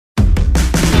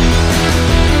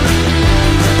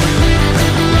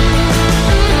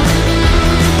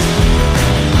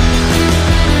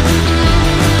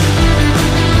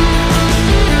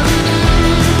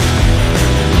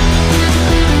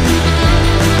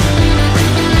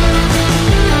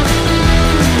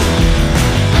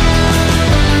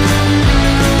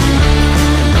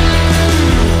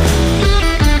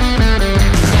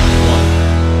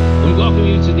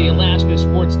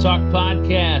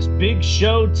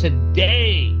Shootout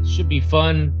today. Should be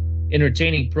fun,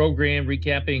 entertaining program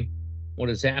recapping what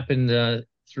has happened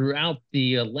throughout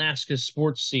the Alaska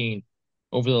sports scene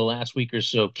over the last week or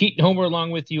so. Keaton Homer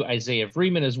along with you, Isaiah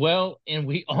Freeman as well. And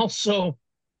we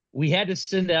had to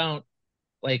send out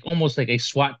like almost like a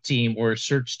SWAT team or a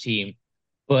search team.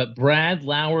 But Brad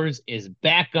Lowers is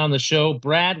back on the show.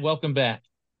 Brad, welcome back.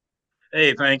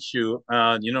 Hey, thanks, you.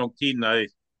 Keaton, I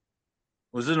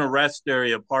was in a rest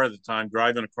area part of the time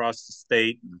driving across the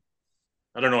state. And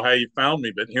I don't know how you found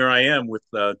me, but here I am with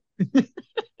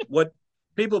what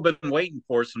people have been waiting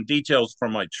for, some details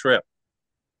from my trip.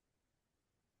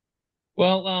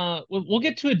 Well, we'll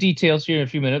get to the details here in a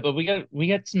few minutes, but we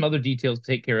got some other details to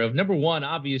take care of. Number one,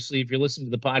 obviously, if you're listening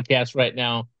to the podcast right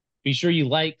now, be sure you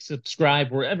like,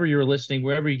 subscribe wherever you're listening,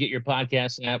 wherever you get your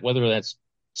podcasts at, whether that's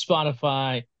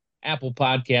Spotify, Apple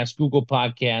Podcasts, Google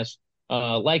Podcasts.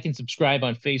 Like and subscribe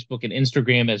on Facebook and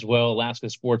Instagram as well, Alaska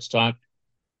Sports Talk,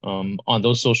 on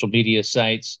those social media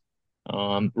sites.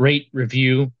 Rate,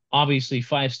 review. Obviously,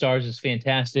 5 stars is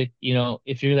fantastic. You know,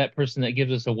 if you're that person that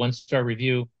gives us a 1 star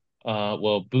review,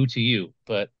 well, boo to you.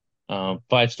 But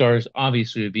 5 stars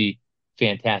obviously would be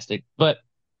fantastic. But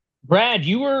Brad,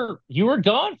 you were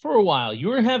gone for a while. You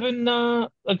were having a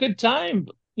good time,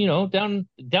 down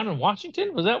in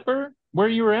Washington. Was that where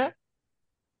you were at?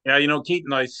 Yeah,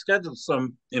 Keaton, I scheduled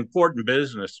some important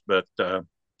business, but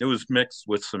it was mixed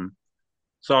with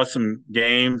saw some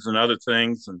games and other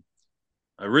things. And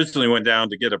I originally went down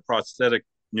to get a prosthetic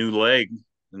new leg.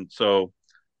 And so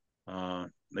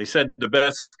they said the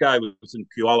best guy was in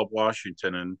Puyallup,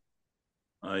 Washington. And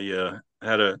I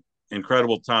had an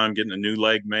incredible time getting a new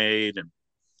leg made, and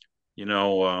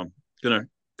gonna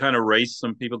kind of race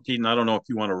some people. Keaton, I don't know if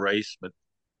you want to race, but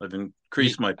I've Ye-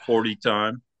 increased my 40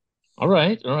 time. All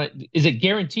right, all right. Is it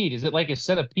guaranteed? Is it like a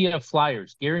set of PF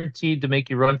flyers, guaranteed to make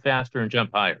you run faster and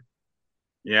jump higher?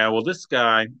 Yeah, well, this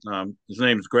guy, his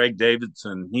name is Greg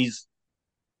Davidson. He's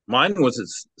Mine was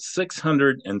his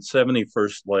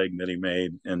 671st leg that he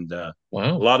made, and a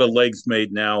Wow. lot of legs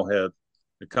made now have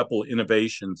a couple of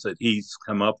innovations that he's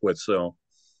come up with. So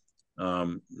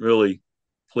really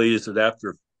pleased that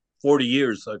after 40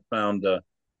 years, I found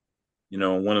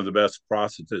one of the best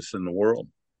prosthetists in the world.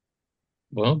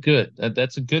 Well, good.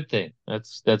 That's a good thing.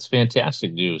 That's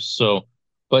fantastic news. So,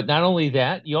 but not only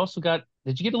that, you also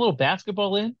did you get a little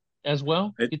basketball in as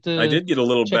well? Get I to did get a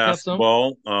little check out some?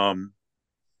 basketball.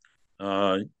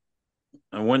 Uh,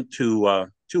 I went to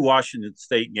two Washington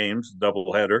State games,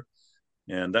 doubleheader,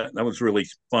 and that was really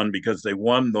fun because they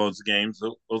won those games.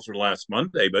 Those were last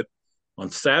Monday, but on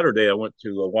Saturday I went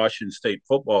to a Washington State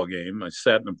football game. I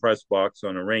sat in the press box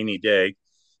on a rainy day,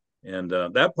 and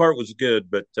that part was good.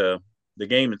 But the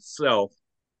game itself,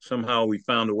 somehow we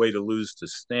found a way to lose to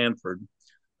Stanford.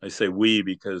 I say we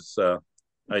because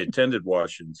I attended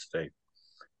Washington State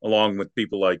along with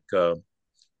people like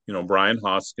Brian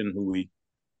Hoskin, who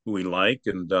we like,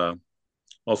 and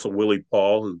also Willie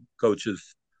Paul, who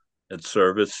coaches at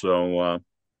Service. So a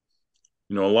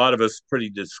lot of us pretty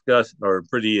disgust or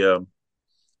pretty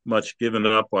much given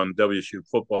up on WSU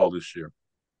football this year.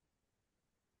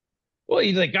 Well,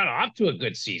 they got off to a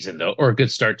good season though, or a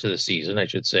good start to the season, I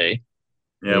should say.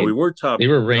 I Yeah, we mean, were top they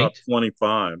were top ranked.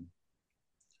 25.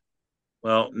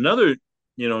 Well, another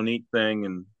neat thing,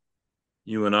 and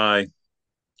you and I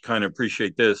kind of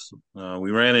appreciate this.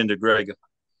 We ran into Greg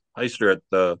Heister at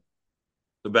the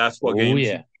basketball Oh games.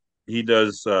 yeah. He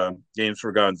does games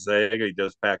for Gonzaga. He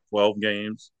does Pac-12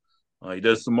 games. He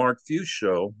does the Mark Few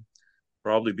show,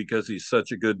 probably because he's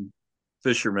such a good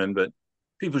fisherman. But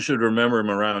people should remember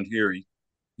him around here.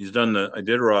 He's done the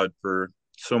Iditarod for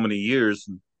so many years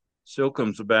and still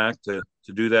comes back to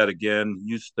do that again.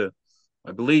 He used to,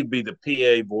 I believe, be the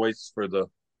PA voice for the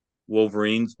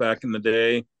Wolverines back in the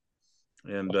day.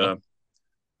 And Uh-huh.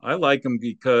 I like him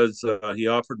because he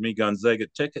offered me Gonzaga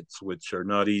tickets, which are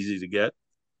not easy to get.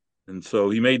 And so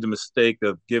he made the mistake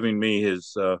of giving me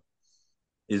his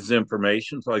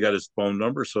information. So I got his phone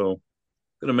number. So I'm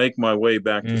gonna make my way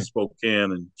back to Mm.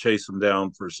 Spokane and chase him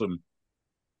down for some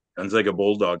Gonzaga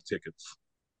Bulldog tickets.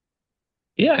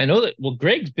 Yeah, I know that. Well,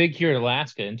 Greg's big here in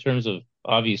Alaska in terms of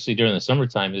obviously during the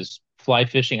summertime is fly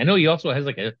fishing. I know he also has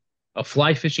like a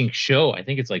fly fishing show. I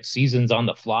think it's like Seasons on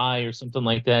the Fly or something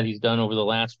like that he's done over the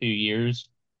last few years.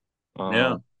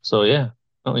 Yeah. So yeah,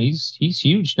 oh, he's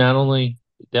huge not only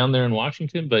down there in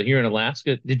Washington but here in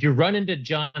Alaska. Did you run into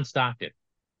John Stockton?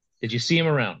 Did you see him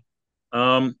around?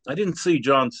 I didn't see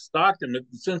John Stockton.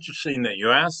 It's interesting that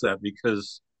you asked that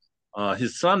because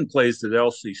his son plays at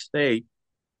LC State,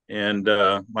 and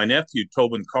my nephew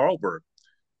Tobin Carlberg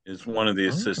is one of the Oh,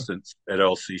 assistants at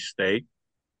LC State.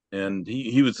 and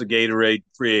he was the Gatorade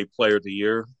 3A Player of the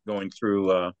Year going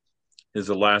through his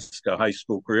Alaska high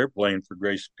school career, playing for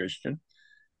Grace Christian.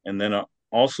 And then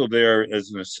also there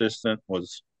as an assistant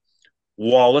was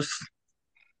Wallace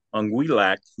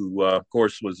Anguilak, who, of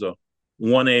course, was a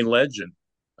 1A legend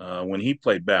when he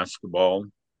played basketball.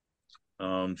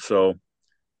 So it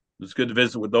was good to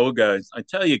visit with those guys. I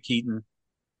tell you, Keaton,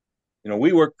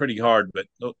 we work pretty hard, but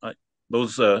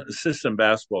those assistant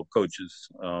basketball coaches,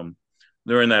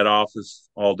 they're in that office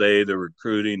all day. They're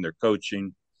recruiting, they're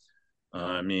coaching.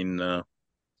 I mean, I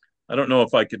don't know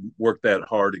if I could work that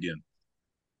hard again.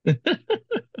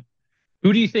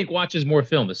 Who do you think watches more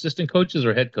film, assistant coaches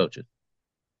or head coaches?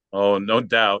 Oh, no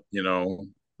doubt. I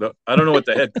don't know what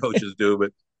the head coaches do,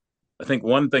 but I think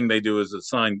one thing they do is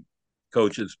assign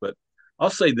coaches. But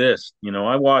I'll say this,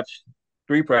 I watched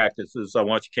 3 practices. I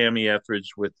watched Cami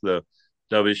Etheridge with the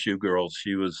WSU girls.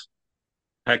 She was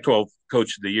Pac-12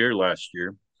 Coach of the Year last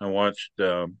year. I watched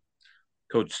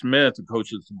Coach Smith, who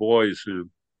coaches the boys,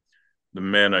 the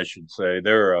men, I should say.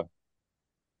 They're a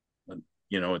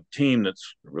team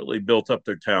that's really built up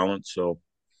their talent. So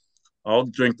I'll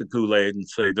drink the Kool-Aid and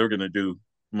say they're going to do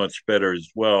much better as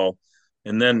well.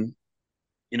 And then,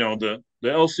 the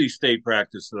LC State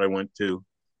practice that I went to,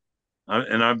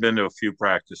 and I've been to a few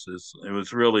practices. It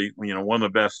was really, one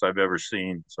of the best I've ever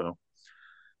seen. So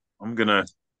I'm going to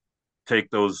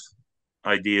take those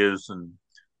ideas and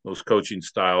those coaching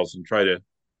styles and try to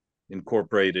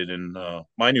incorporate it in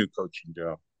my new coaching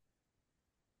job.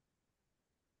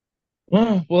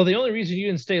 Well, the only reason you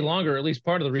didn't stay longer, or at least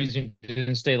part of the reason you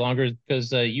didn't stay longer, is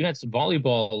because you had some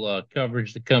volleyball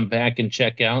coverage to come back and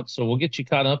check out. So we'll get you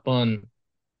caught up on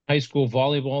high school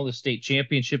volleyball, the state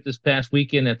championship this past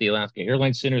weekend at the Alaska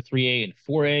Airlines Center, 3A and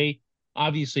 4A.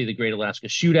 Obviously, the Great Alaska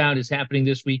Shootout is happening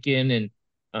this weekend,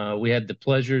 and we had the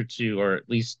pleasure to, or at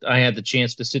least I had the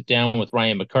chance to sit down with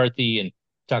Ryan McCarthy and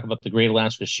talk about the Great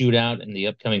Alaska Shootout and the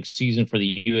upcoming season for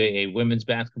the UAA women's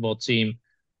basketball team.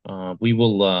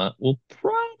 We'll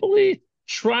probably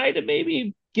try to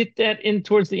maybe get that in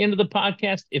towards the end of the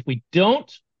podcast. If we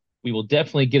don't, we will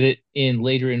definitely get it in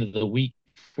later into the week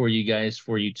for you guys,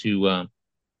 for you to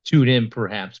tune in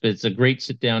perhaps. But it's a great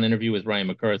sit down interview with Ryan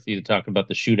McCarthy to talk about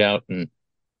the shootout and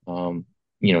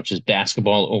just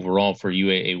basketball overall for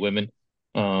UAA women.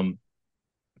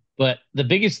 But the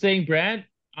biggest thing, Brad,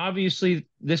 obviously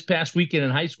this past weekend in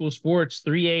high school sports,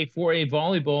 3A, 4A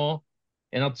volleyball.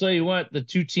 And I'll tell you what, the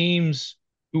two teams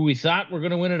who we thought were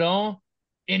going to win it all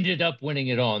ended up winning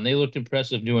it all. And they looked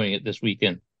impressive doing it this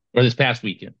weekend or this past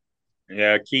weekend.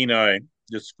 Yeah, Kenai,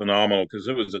 just phenomenal because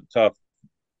it was a tough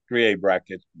 3A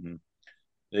bracket. And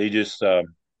they just, they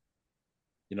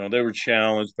were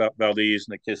challenged. Valdez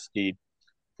and Nikiski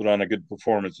put on a good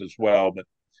performance as well. But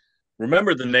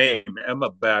remember the name,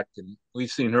 Emma Beck, and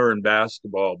we've seen her in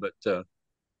basketball, but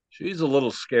she's a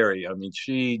little scary. I mean,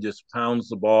 she just pounds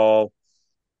the ball.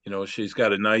 She's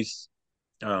got a nice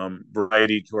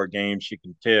variety to her game. She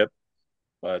can tip,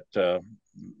 but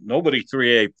nobody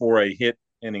 3A, 4A hit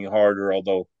any harder,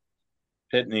 although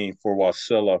Pitney for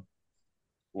Wasilla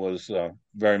was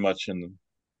very much in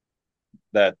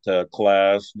that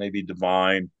class, maybe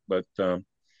Divine, but a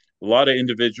lot of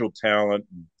individual talent,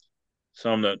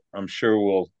 some that I'm sure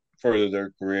will further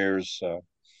their careers.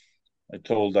 I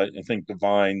think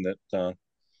Divine that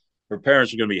her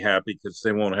parents are going to be happy because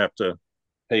they won't have to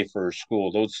pay for her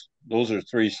school. Those are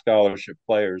 3 scholarship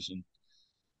players, and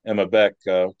Emma Beck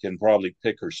can probably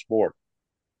pick her sport.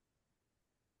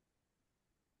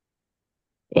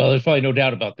 Well, there's probably no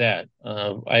doubt about that.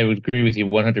 I would agree with you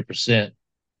 100%.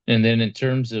 And then in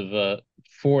terms of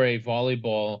 4A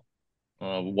volleyball,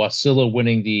 Wasilla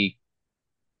winning the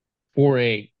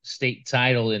 4A state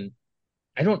title. And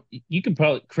you can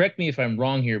probably correct me if I'm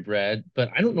wrong here, Brad, but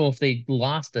I don't know if they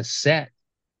lost a set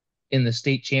in the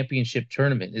state championship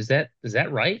tournament. Is that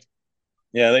right?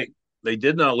 Yeah, they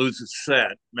did not lose a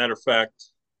set. Matter of fact,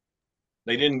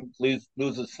 they didn't lose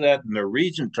a set in their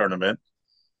region tournament.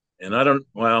 And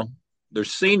their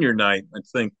senior night, I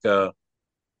think,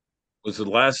 was the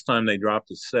last time they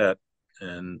dropped a set.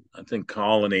 And I think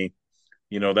Colony,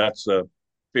 that's a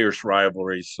fierce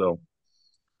rivalry. So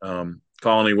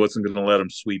Colony wasn't going to let them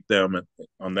sweep them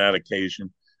on that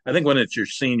occasion. I think when it's your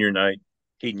senior night,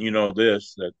 Keaton,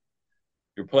 this, that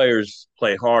your players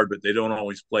play hard, but they don't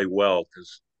always play well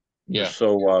because they're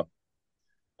so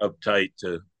uptight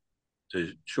to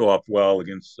show up well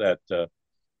against that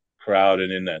crowd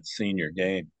and in that senior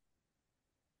game.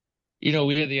 We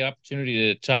had the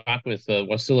opportunity to talk with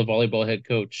Wasilla volleyball head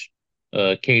coach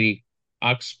Katie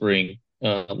Oxspring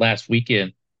last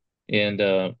weekend,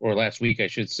 or last week, I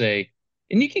should say.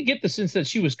 and you can get the sense that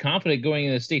she was confident going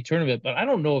in the state tournament, but I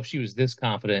don't know if she was this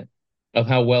confident of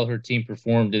how well her team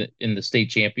performed in the state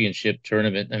championship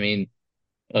tournament. I mean,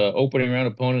 opening round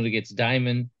opponent against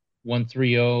Diamond won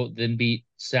 3-0, then beat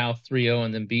South 3-0,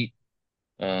 and then beat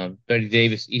Betty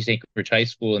Davis East Anchorage High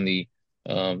School in the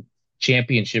um,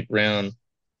 championship round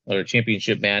or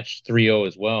championship match 3-0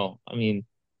 as well. I mean,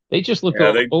 they just look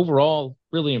Yeah, they overall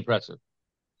really impressive.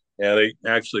 yeah they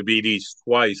actually beat East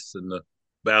twice in the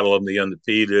Battle of the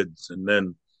Undefeateds, and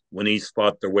then when East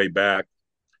fought their way back,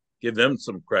 give them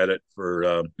some credit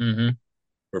for Hmm.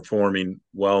 performing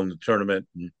well in the tournament.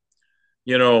 And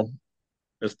you know,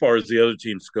 as far as the other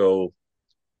teams go,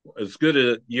 as good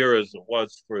a year as it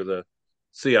was for the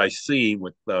CIC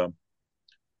with at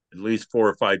least 4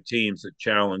 or 5 teams that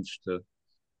challenged to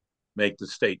make the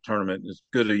state tournament, as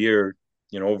good a year,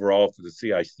 overall for the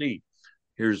CIC.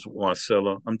 Here's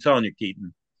Wasilla. I'm telling you,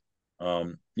 Keaton,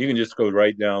 you can just go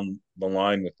right down the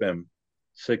line with them.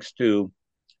 6-2,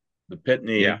 the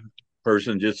Yeah. Pitney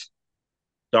person just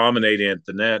dominating at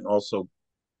the net. Also,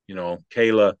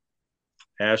 Kayla,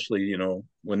 Ashley,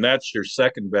 when that's your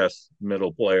second best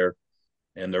middle player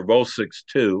and they're both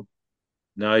 6'2",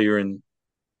 now you're in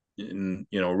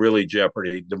really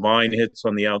jeopardy. Divine hits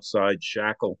on the outside.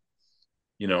 Shackle,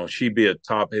 she'd be a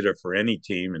top hitter for any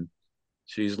team, and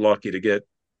she's lucky to get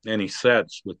any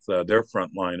sets with their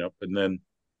front lineup. And then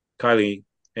Kylie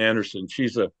Anderson,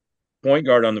 she's a point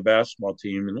guard on the basketball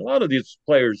team, and a lot of these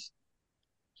players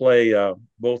play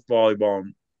both volleyball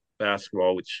and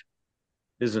basketball, which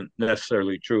isn't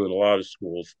necessarily true at a lot of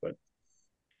schools, but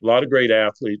a lot of great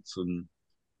athletes, and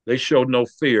they showed no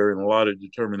fear and a lot of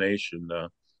determination.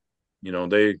 You know,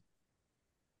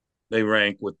 they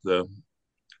rank with the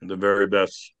very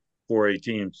best 4A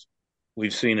teams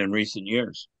we've seen in recent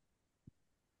years.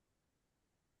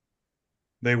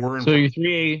 They were So impressive. your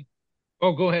 3A.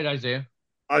 Oh, go ahead, Isaiah.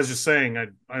 I was just saying,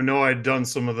 I know I'd done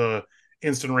some of the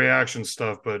instant reaction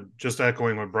stuff, but just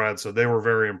echoing what Brad said, they were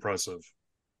very impressive.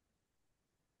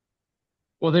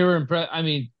 Well, they were impressed. I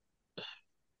mean,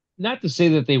 not to say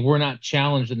that they were not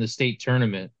challenged in the state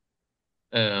tournament.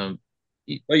 Um,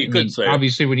 Well, I you could mean, say it.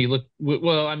 obviously, when you look,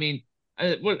 well, I mean,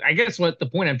 I guess what the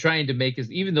point I'm trying to make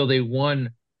is even though they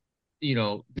won,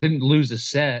 didn't lose a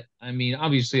set. I mean,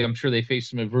 obviously, I'm sure they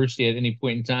faced some adversity at any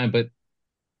point in time, but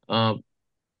um,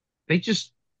 they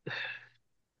just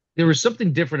there was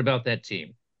something different about that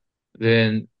team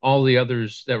than all the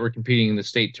others that were competing in the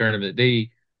state tournament.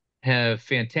 They have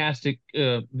fantastic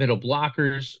middle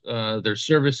blockers. Their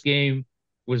service game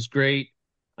was great.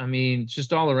 I mean,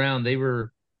 just all around, they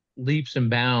were leaps and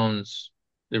bounds.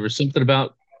 There was something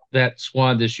about that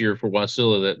squad this year for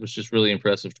Wasilla that was just really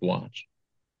impressive to watch.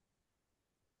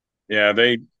 Yeah,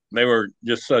 they were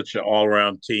just such an all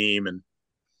around team, and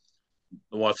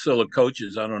the Wasilla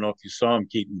coaches. I don't know if you saw them,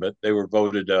 Keaton, but they were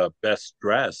voted best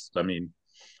dressed. I mean,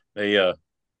 they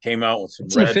came out with some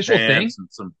It's an red official thing. pants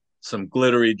and some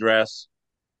glittery dress.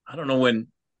 I don't know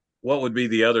what would be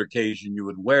the other occasion you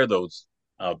would wear those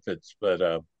outfits,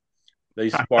 but they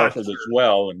sparkled as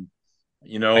well. And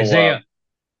you know, Isaiah,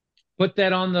 put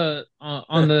that on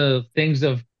the things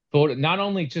of vote. Not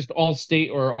only just all state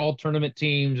or all tournament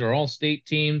teams or all state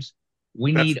teams.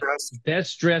 We Best need dressed.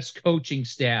 best dressed coaching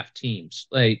staff teams.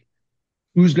 Like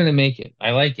who's going to make it?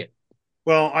 I like it.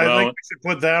 Well, I think well, we should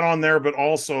put that on there, but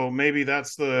also maybe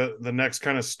that's the next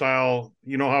kind of style.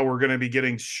 You know how we're going to be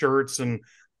getting shirts and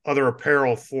other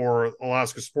apparel for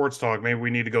Alaska Sports Talk. Maybe we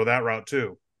need to go that route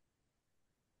too.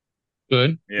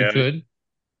 Good. We yeah, could.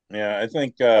 yeah. I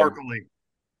think Sparkly.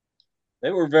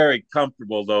 they were very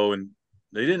comfortable though, and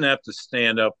they didn't have to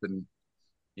stand up and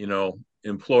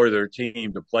implore their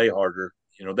team to play harder.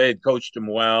 They had coached them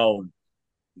well, and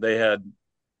they had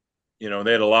they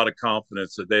had a lot of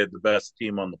confidence that they had the best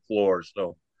team on the floor.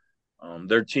 So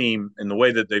their team and the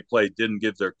way that they played didn't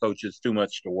give their coaches too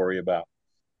much to worry about.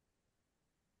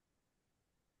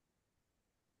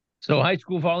 So high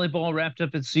school volleyball wrapped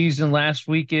up its season last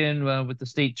weekend with the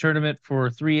state tournament for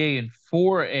 3A and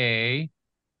 4A.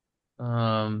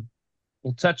 Um,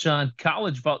 we'll touch on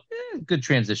college volleyball. Good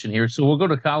transition here. So we'll go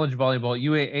to college volleyball.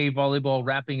 UAA volleyball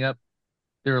wrapping up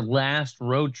their last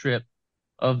road trip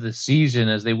of the season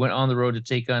as they went on the road to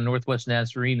take on Northwest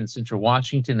Nazarene in Central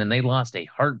Washington, and they lost a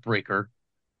heartbreaker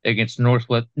against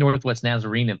Northwest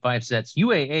Nazarene in 5 sets.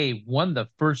 UAA won the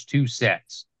first 2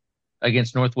 sets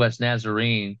against Northwest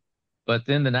Nazarene, but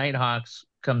then the Nighthawks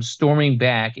come storming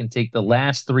back and take the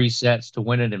last 3 sets to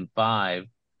win it in 5.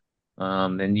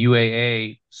 And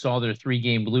UAA saw their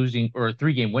 3-game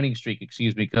winning streak,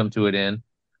 excuse me, come to an end.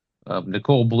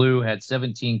 Nicole Blue had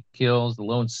 17 kills, the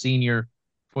lone senior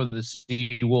for the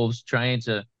Sea Wolves, trying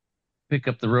to pick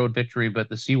up the road victory, but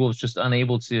the Seawolves just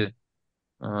unable to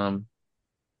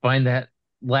find that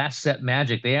last set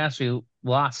magic. They actually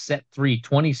lost set 3,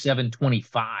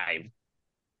 27-25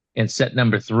 in set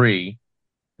number 3.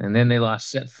 And then they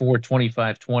lost set 4,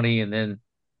 25-20, and then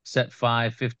set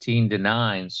 5,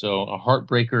 15-9. So a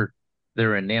heartbreaker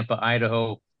there in Nampa,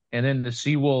 Idaho. And then the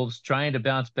Seawolves trying to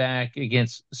bounce back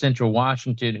against Central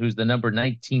Washington, who's the number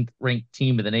 19th ranked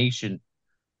team in the nation.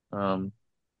 And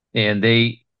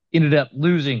they ended up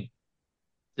losing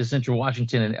to Central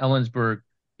Washington and Ellensburg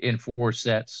in 4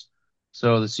 sets.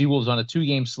 So the Seawolves on a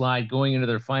 2-game slide going into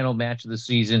their final match of the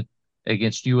season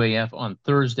against UAF on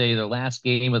Thursday, their last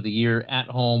game of the year at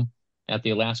home at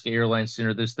the Alaska Airlines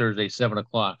Center this Thursday, 7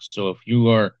 o'clock. So if you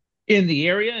are in the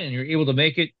area and you're able to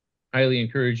make it, highly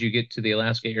encourage you get to the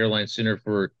Alaska Airlines Center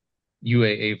for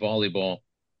UAA volleyball,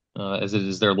 as it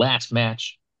is their last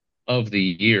match of the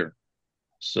year.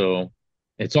 So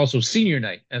it's also senior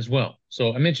night as well.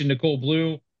 So I mentioned Nicole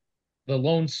Blue, the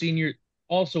lone senior,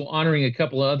 also honoring a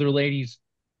couple of other ladies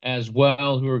as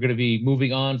well who are going to be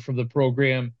moving on from the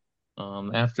program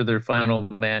after their final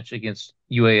match against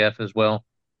UAF as well.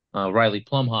 Riley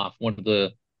Plumhoff, one of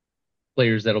the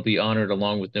players that'll be honored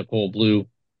along with Nicole Blue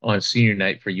on senior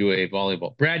night for UAA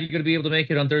volleyball. Brad, you going to be able to make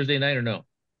it on Thursday night or no?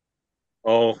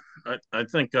 Oh, I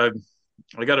think I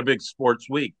got a big sports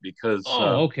week because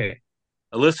okay.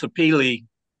 Alyssa Peely,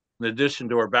 in addition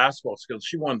to her basketball skills,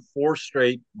 she won 4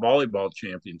 straight volleyball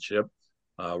championship.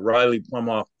 Riley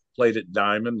Plumhoff played at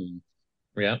Diamond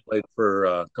and played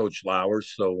for Coach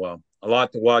Lowers. So a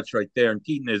lot to watch right there. And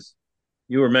Keaton,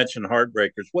 you were mentioning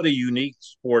heartbreakers. What a unique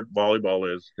sport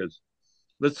volleyball is, because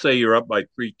let's say you're up by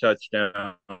 3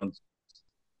 touchdowns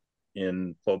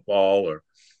in football, or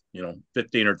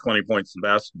 15 or 20 points in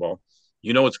basketball.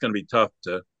 It's going to be tough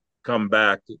to come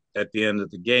back at the end of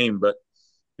the game. But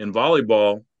in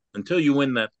volleyball, until you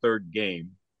win that 3rd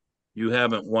game, you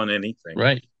haven't won anything.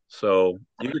 Right. So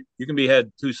you can be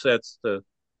ahead 2 sets to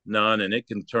none, and it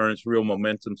can turn. It's real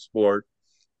momentum sport.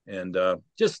 And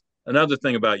just another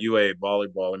thing about UAA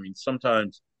volleyball, I mean,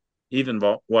 sometimes even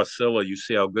Wasilla, you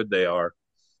see how good they are.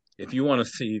 If you want to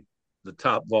see the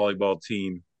top volleyball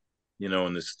team,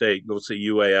 in the state, go see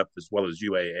UAF as well as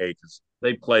UAA, because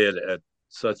they play it at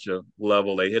such a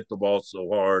level. They hit the ball so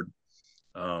hard.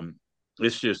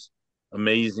 It's just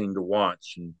amazing to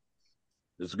watch. And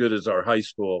as good as our high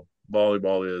school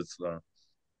volleyball is,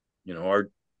 our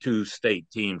 2 state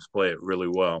teams play it really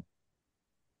well.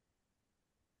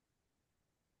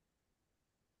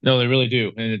 No, they really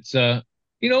do. And it's,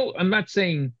 I'm not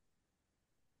saying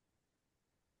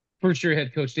first year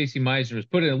head coach Stacy Meisner was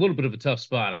put in a little bit of a tough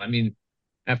spot. I mean,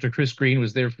 after Chris Green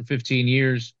was there for 15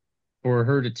 years, for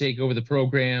her to take over the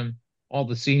program, all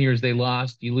the seniors they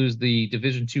lost, you lose the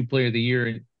Division II Player of the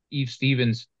Year, Eve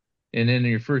Stevens, and then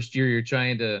in your first year, you're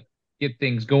trying to get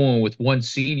things going with 1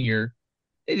 senior.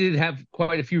 They did have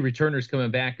quite a few returners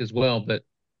coming back as well, but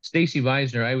Stacy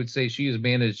Meisner, I would say she has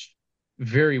managed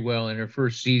very well in her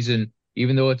first season,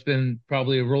 even though it's been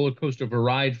probably a roller coaster of a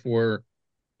ride for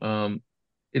her.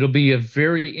 It'll be a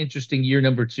very interesting year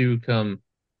number 2 come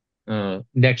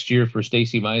next year for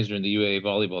Stacy Meisner and the UAA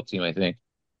volleyball team, I think.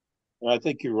 Well, I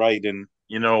think you're right. And,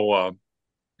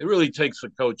 it really takes a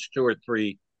coach 2 or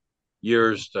 3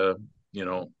 years to,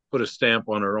 put a stamp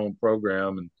on her own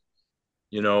program. And,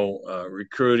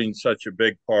 recruiting such a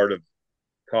big part of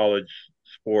college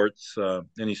sports,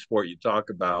 any sport you talk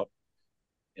about.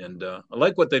 And I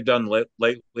like what they've done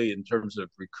lately in terms of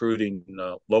recruiting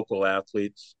local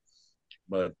athletes.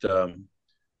 But,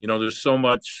 there's so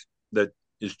much that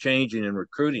is changing in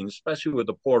recruiting, especially with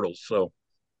the portals. So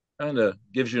kind of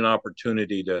gives you an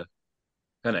opportunity to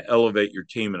kind of elevate your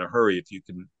team in a hurry if you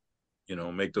can,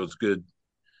 make those good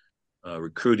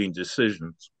recruiting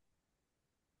decisions.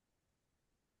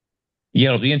 Yeah,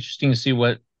 it'll be interesting to see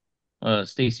what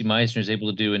Stacy Meisner is able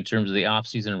to do in terms of the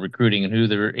offseason recruiting and who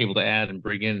they're able to add and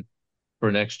bring in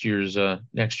for next year's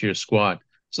squad.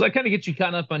 So that kind of gets you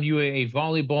caught up on UAA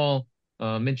volleyball.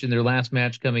 Mentioned their last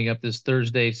match coming up this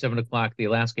Thursday, 7 o'clock, the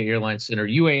Alaska Airlines Center.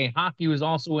 UAA hockey was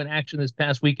also in action this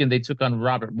past weekend. They took on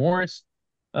Robert Morris.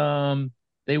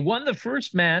 They won the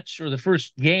first match, or the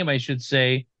first game, I should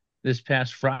say, this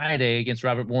past Friday against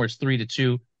Robert Morris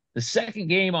 3-2. The second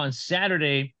game on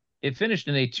Saturday, it finished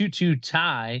in a 2-2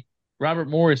 tie. Robert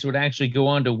Morris would actually go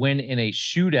on to win in a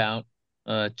shootout,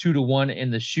 2-1 in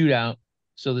the shootout.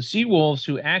 So the Seawolves,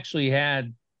 who actually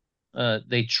had,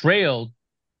 they trailed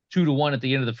 2-1 at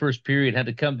the end of the first period, had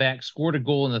to come back, scored a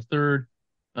goal in the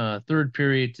third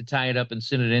period to tie it up and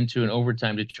send it into an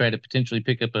overtime to try to potentially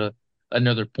pick up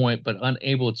another point, but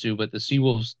unable to. But the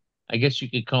Seawolves, I guess you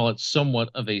could call it somewhat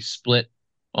of a split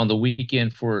on the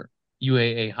weekend for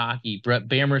UAA hockey. Brett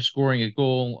Bammer scoring a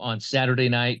goal on Saturday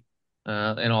night,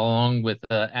 and along with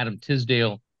Adam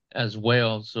Tisdale as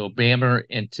well. So Bammer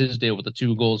and Tisdale with the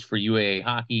 2 goals for UAA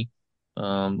hockey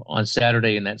on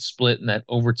Saturday in that split in that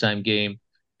overtime game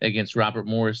against Robert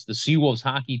Morris. The Seawolves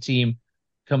hockey team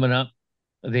coming up,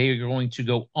 they are going to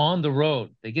go on the road.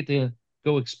 They get to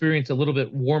go experience a little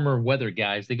bit warmer weather,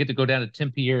 guys. They get to go down to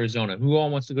Tempe, Arizona. Who all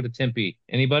wants to go to Tempe?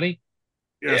 Anybody?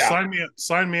 Yeah, sign me up.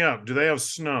 Sign me up. Do they have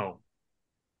snow?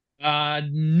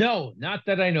 No, not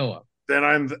that I know of. Then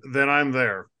I'm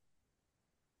there.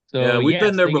 So Yeah, we've been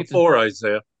yes, there they get to. before,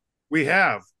 Isaiah. We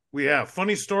have. We have.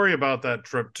 Funny story about that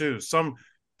trip too.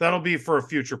 That'll be for a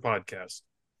future podcast.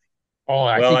 Oh,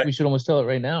 I Well, think we should almost tell it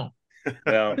right now.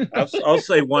 I'll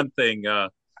say one thing,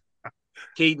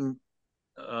 Keaton.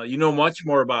 You know much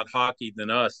more about hockey than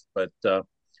us, but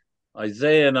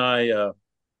Isaiah and I,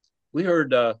 we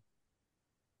heard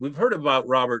we've heard about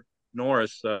Robert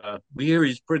Norris. We hear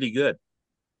he's pretty good.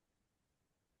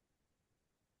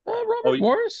 Robert Oh,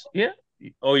 Morris, yeah.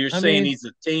 oh, you're I saying mean, he's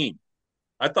a team?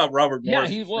 I thought Robert yeah, Morris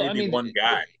he. was Well, I maybe mean, one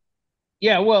guy.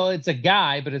 yeah. Well, it's a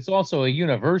guy, but it's also a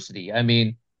university. I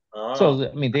mean, Oh, so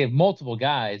I mean, they have multiple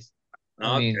guys.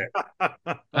 I mean,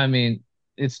 okay. I mean,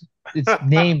 it's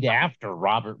named after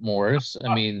Robert Morris.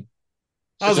 I mean,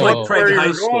 I was It's wondering like so Craig where you High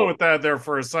were going School. with that there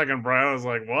for a second, Brian. I was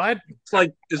like, what? It's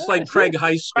like sure. Craig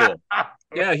High School.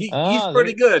 Yeah, he's Ah,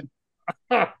 pretty there. good.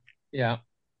 Not Yeah.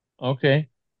 Okay.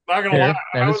 gonna lie,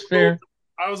 Fair. That is fair.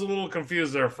 I was a little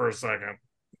confused there for a second.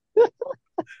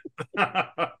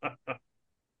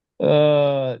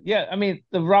 Yeah, I mean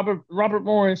the Robert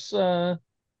Morris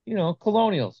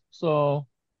Colonials. So,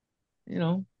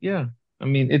 yeah. I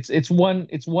mean it's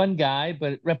one guy,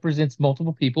 but it represents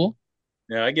multiple people,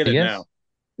 Yeah, I get I it guess. now.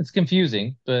 It's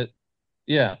confusing, but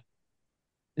yeah.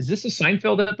 Is this a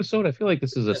Seinfeld episode? I feel like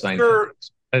this is a it Seinfeld sure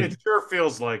episode. it sure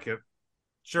feels like it.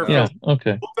 Sure Well, feels Yeah,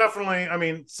 okay. well, definitely. I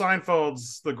mean,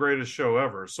 Seinfeld's the greatest show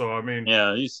ever. So I mean,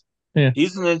 yeah, Yeah.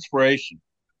 he's an inspiration.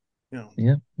 you know,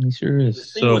 Yeah, he sure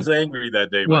is. He was So, angry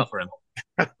that day, my well, friend.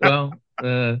 well,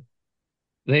 the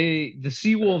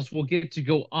Seawolves will get to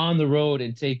go on the road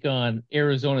and take on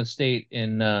Arizona State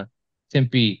in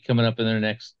Tempe coming up in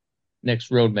their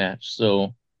next road match.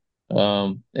 So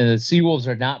and the Seawolves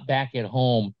are not back at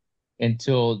home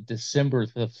until December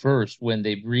the 1st when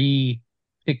they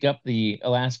pick up the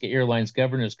Alaska Airlines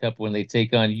Governors Cup when they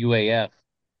take on UAF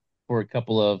for a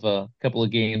couple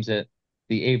of games at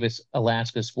the Avis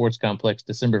Alaska Sports Complex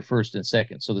December 1st and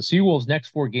 2nd. So the Seawolves next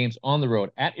 4 games on the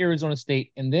road at Arizona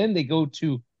State, and then they go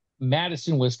to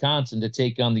Madison, Wisconsin to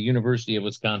take on the University of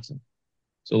Wisconsin.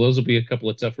 So those will be a couple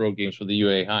of tough road games for the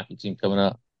UAA hockey team coming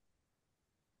up.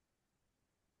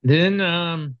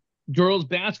 Then girls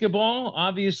basketball,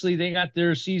 obviously they got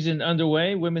their season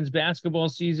underway. Women's basketball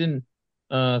season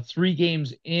 3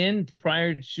 games in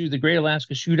prior to the Great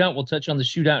Alaska Shootout. We'll touch on the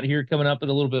shootout here coming up in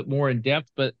a little bit more in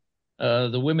depth, but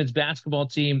the women's basketball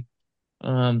team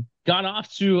got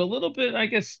off to a little bit, I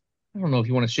guess, I don't know if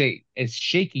you want to say a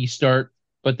shaky start,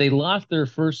 but they lost their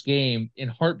first game in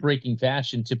heartbreaking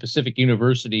fashion to Pacific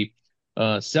University,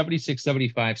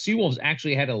 76-75. Seawolves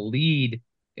actually had a lead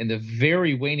in the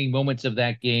very waning moments of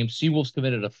that game. Seawolves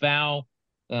committed a foul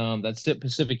that sent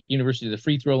Pacific University to the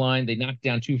free throw line. They knocked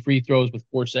down 2 free throws with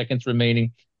 4 seconds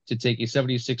remaining to take a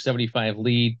 76-75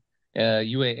 lead.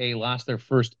 UAA lost their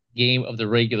first game of the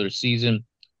regular season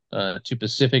to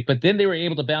Pacific, but then they were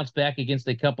able to bounce back against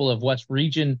a couple of West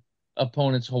Region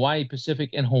opponents, Hawaii Pacific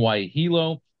and Hawaii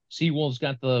Hilo. Seawolves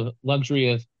got the luxury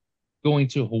of going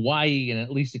to Hawaii and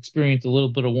at least experience a little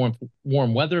bit of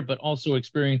warm weather, but also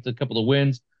experienced a couple of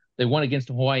wins. They won against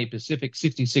Hawaii Pacific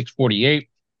 66-48,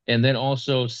 and then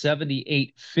also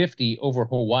 78-50 over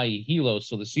Hawaii Hilo.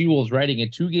 So the Seawolves riding a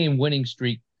 2-game winning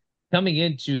streak coming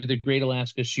into the Great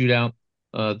Alaska Shootout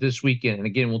this weekend. And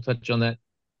again, we'll touch on that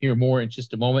here more in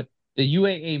just a moment. The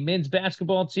UAA men's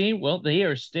basketball team, well, they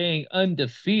are staying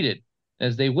undefeated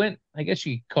as they went, I guess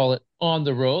you could call it, on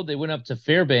the road. They went up to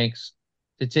Fairbanks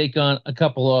to take on a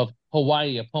couple of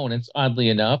Hawaii opponents, oddly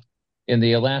enough, in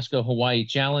the Alaska-Hawaii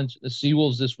Challenge. The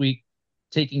Seawolves this week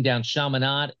taking down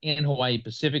Chaminade and Hawaii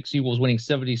Pacific. Seawolves winning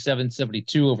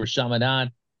 77-72 over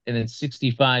Chaminade and then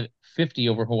 65-50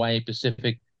 over Hawaii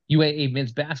Pacific. UAA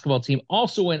men's basketball team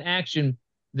also in action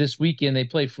this weekend. They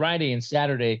play Friday and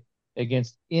Saturday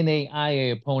against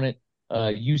NAIA opponent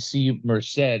UC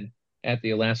Merced at the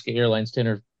Alaska Airlines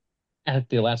Center.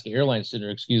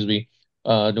 Excuse me.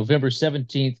 November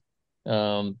 17th.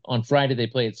 On Friday, they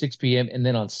play at 6 p.m. And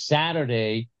then on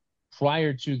Saturday,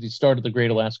 prior to the start of the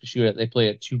Great Alaska Shootout, they play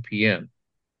at 2 p.m.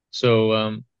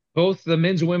 So both the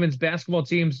men's and women's basketball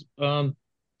teams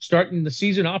starting the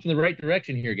season off in the right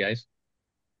direction here, guys.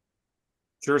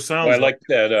 Sure Well, I sounds like. like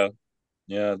that.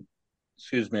 Yeah,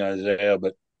 excuse me, Isaiah,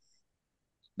 but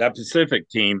that Pacific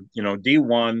team,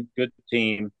 D1, good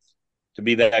team to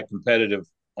be that competitive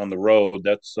on the road.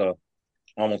 That's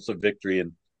almost a victory.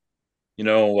 And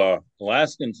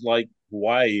Alaskans like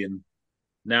Hawaii, and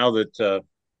now that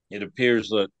it appears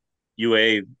that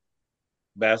UAA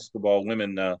basketball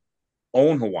women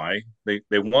own Hawaii,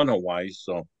 they won Hawaii,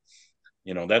 so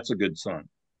that's a good sign.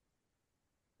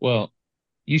 Well,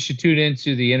 you should tune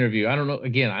into the interview. I don't know.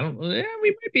 Again, I don't. We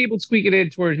might be able to squeak it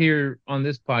in toward here on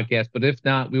this podcast, but if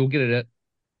not, we will get it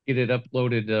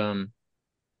uploaded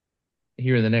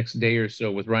here in the next day or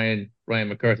so with Ryan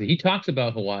McCarthy. He talks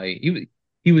about Hawaii.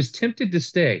 He was tempted to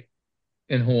stay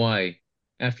in Hawaii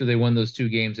after they won those two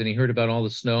games, and he heard about all the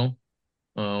snow.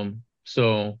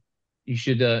 So you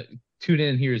should tune in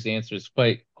and hear his answer. It's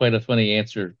quite a funny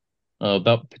answer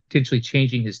about potentially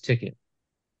changing his ticket.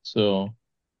 So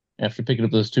after picking up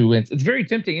those two wins, it's very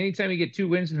tempting. Anytime you get two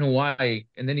wins in Hawaii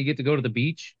and then you get to go to the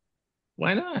beach,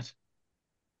 why not?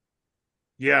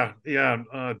 Yeah, yeah.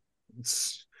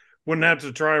 Wouldn't have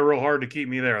to try real hard to keep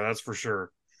me there. That's for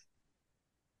sure.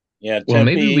 Yeah, Well,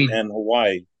 maybe Tempe we and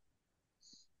Hawaii,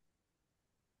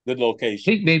 good think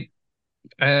locations. maybe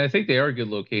I think they are good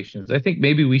locations. I think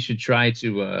maybe we should try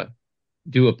to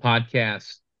do a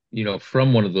podcast,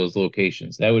 from one of those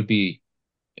locations. That would be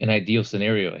an ideal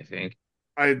scenario, I think.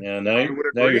 I Yeah, I would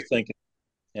now you're agree. thinking,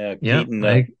 yeah, Yeah, Keaton,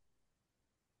 I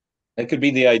that could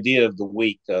be the idea of the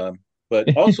week.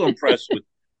 But also impressed with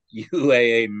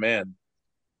UAA men.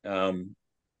 Um,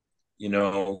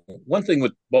 one thing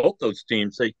with both those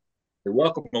teams, they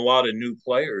welcome a lot of new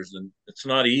players, and it's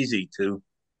not easy to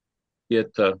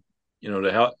get to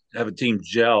have a team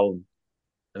gel.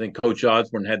 I think Coach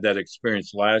Osborne had that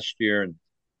experience last year, and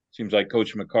it seems like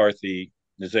Coach McCarthy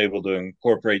is able to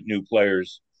incorporate new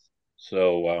players.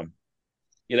 So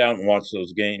get out and watch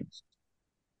those games.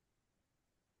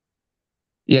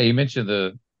 Yeah, you mentioned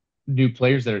the new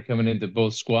players that are coming into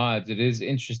both squads. It is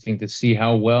interesting to see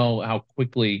how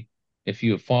quickly, if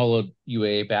you have followed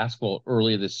UAA basketball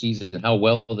earlier this season, how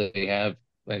well they have,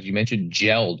 as you mentioned,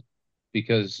 gelled.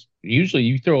 Because usually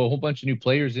you throw a whole bunch of new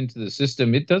players into the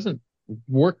system, it doesn't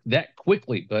work that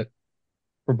quickly. But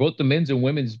for both the men's and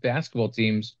women's basketball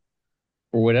teams,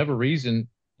 for whatever reason,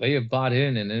 they have bought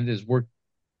in, and it has worked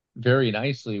very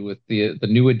nicely with the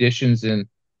new additions and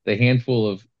the handful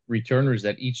of returners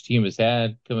that each team has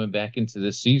had coming back into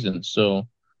this season. So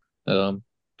um,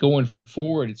 going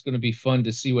forward, it's going to be fun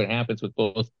to see what happens with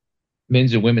both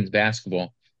men's and women's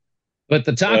basketball. But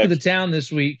the talk Well, of the town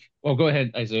this week. Oh, go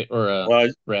ahead, Isaiah or well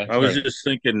Brad. I was Sorry. just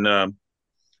thinking,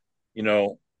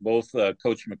 both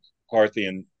Coach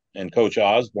McCarthy and Coach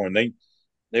Osborne,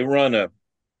 they run a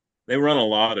they run a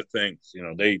lot of things.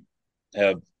 They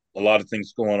have a lot of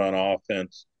things going on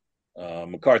offense.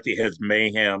 McCarthy has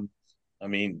mayhem. I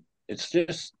mean, it's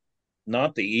just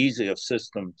not the easy of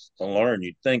systems to learn.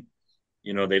 You'd think,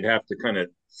 they'd have to kind of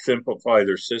simplify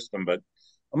their system, but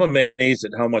I'm amazed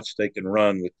at how much they can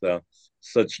run with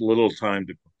such little time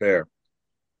to prepare.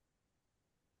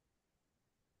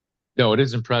 No, it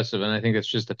is impressive, and I think it's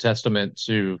just a testament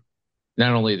to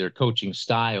not only their coaching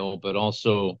style, but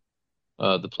also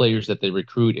the players that they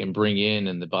recruit and bring in,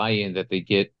 and the buy-in that they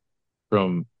get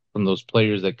from those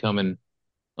players that come and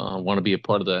want to be a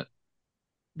part of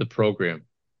the program.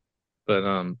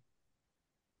 But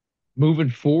moving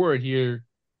forward here,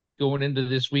 going into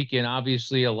this weekend,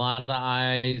 obviously a lot of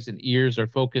eyes and ears are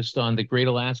focused on the Great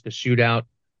Alaska Shootout.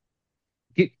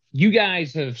 You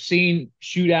guys have seen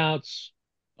shootouts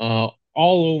all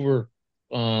over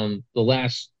the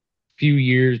last few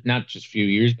years, not just few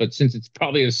years, but since it's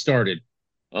probably has started.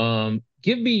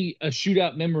 Give me a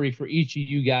shootout memory for each of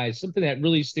you guys, something that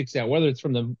really sticks out, whether it's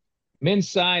from the men's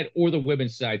side or the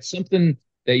women's side, something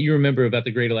that you remember about the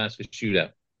Great Alaska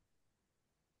Shootout.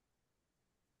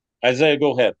 Isaiah,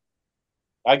 go ahead.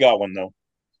 I got one though,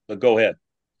 but go ahead.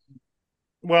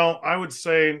 Well, I would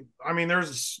say, I mean,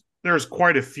 there's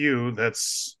quite a few.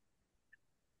 It's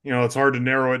hard to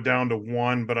narrow it down to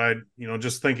one, but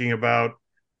just thinking about,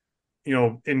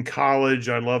 in college,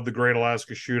 I loved the Great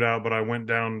Alaska Shootout, but I went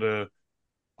down to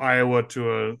Iowa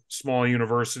to a small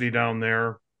university down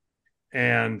there,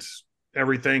 and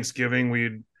every Thanksgiving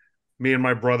me and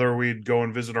my brother, we'd go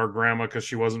and visit our grandma because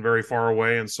she wasn't very far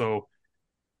away, and so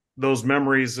those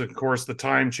memories, of course, the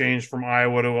time change from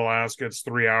Iowa to Alaska, it's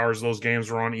 3 hours. Those games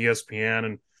were on ESPN,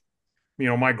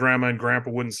 and my grandma and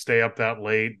grandpa wouldn't stay up that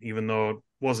late, even though it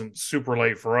wasn't super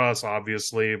late for us,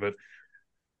 obviously. But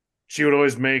she would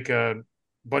always make a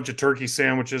bunch of turkey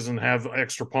sandwiches and have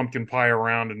extra pumpkin pie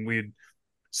around, and we'd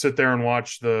sit there and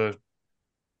watch the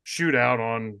shootout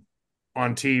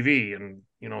on TV, and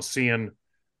seeing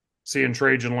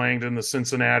Trajan Langdon,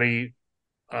 the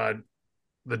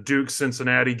Duke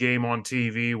Cincinnati game on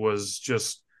TV was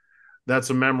just, that's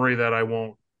a memory that I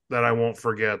won't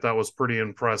forget. That was pretty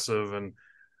impressive, and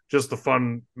just the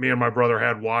fun me and my brother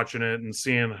had watching it and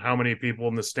seeing how many people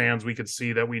in the stands we could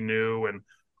see that we knew and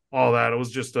all that. It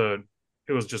was just a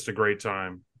great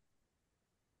time.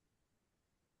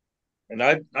 And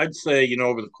I'd say,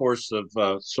 over the course of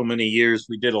so many years,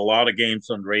 we did a lot of games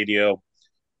on radio.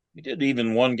 We did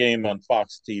even one game on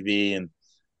Fox TV, and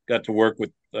got to work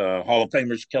with Hall of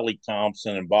Famers Kelly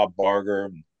Thompson and Bob Barger.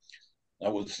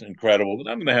 That was incredible. But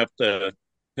I'm going to have to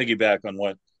piggyback on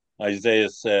what Isaiah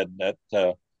said. That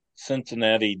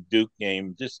Cincinnati Duke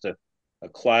game, just a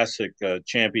classic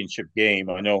championship game.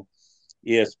 I know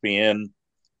ESPN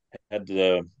had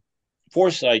the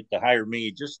foresight to hire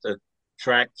me just to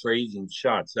track Trajan's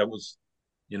shots. That was,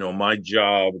 my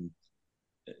job,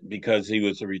 because he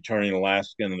was a returning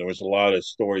Alaskan, and there was a lot of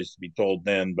stories to be told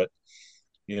then. But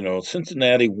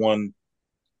Cincinnati won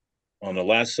on the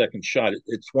last second shot.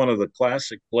 It's one of the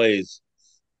classic plays,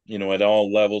 at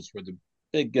all levels, where the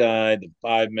big guy, the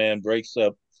 5-man, breaks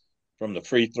up from the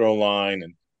free throw line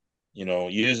and,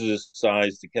 uses his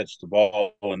size to catch the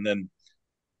ball. And then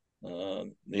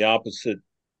the opposite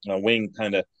wing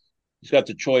he's got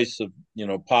the choice of,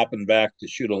 popping back to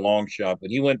shoot a long shot, but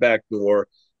he went back door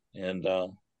and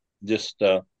just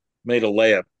made a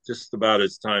layup just about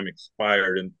as time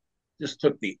expired, and just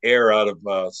took the air out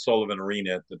of Sullivan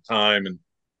Arena at the time. And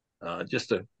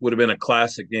would have been a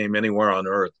classic game anywhere on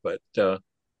earth, but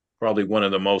probably one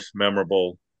of the most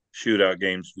memorable shootout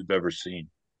games we've ever seen.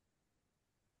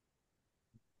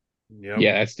 Yep.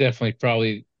 Yeah, that's definitely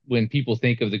probably, when people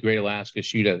think of the Great Alaska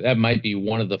Shootout, that might be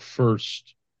one of the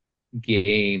first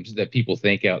games that people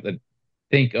think of, I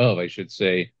should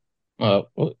say.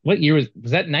 What year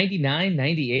was that? 99,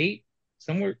 98?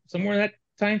 Somewhere in that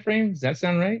time frame? Does that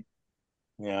sound right?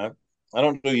 Yeah, I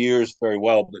don't do years very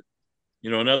well, but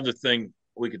another thing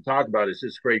we could talk about is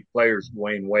just great players,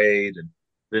 Dwayne Wade and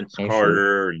Vince Oh, sure.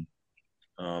 Carter,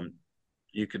 and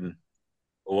you can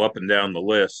go up and down the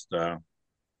list.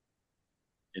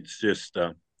 It's just,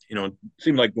 it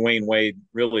seemed like Dwayne Wade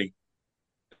really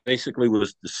basically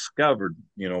was discovered,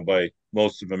 by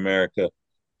most of America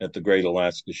at the Great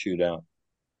Alaska Shootout.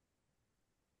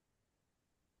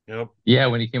 Yep. Yeah,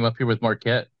 when he came up here with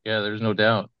Marquette. Yeah, there's no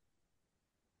doubt.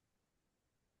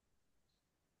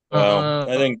 Well,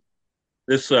 I Uh, think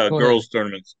this Go ahead. girls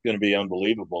tournament is going to be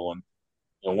unbelievable.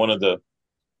 And one of the,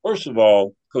 first of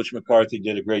all, Coach McCarthy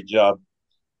did a great job,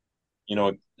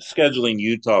 scheduling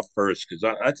Utah first, because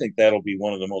I think that'll be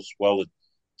one of the most well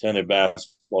attended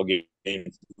basketball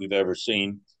games we've ever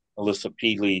seen. Alyssa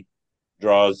Peely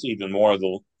draws even more of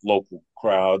the local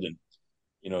crowd, and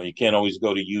you can't always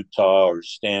go to Utah or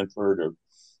Stanford or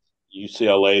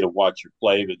UCLA to watch her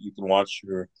play, but you can watch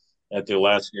her at the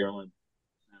Alaska Airlines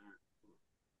Center.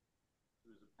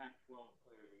 There's a Pac-12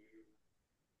 player of the year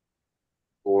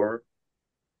for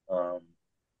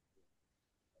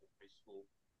high school,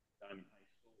 Diamond High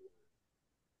School.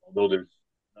 Although there's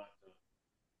not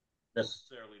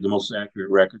necessarily the most accurate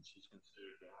record, she's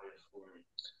considered the highest scoring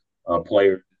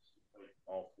player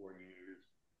all 4 years.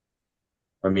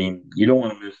 I mean, you don't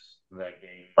want to miss that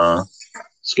game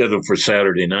scheduled for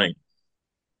Saturday night.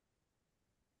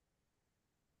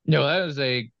 No,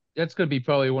 that's going to be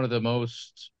probably one of the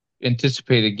most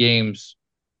anticipated games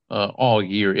all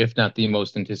year, if not the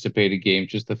most anticipated game.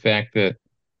 Just the fact that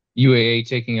UAA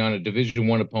taking on a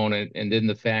Division I opponent, and then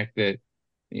the fact that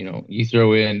you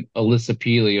throw in Alyssa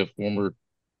Peely, a former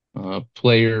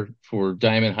player for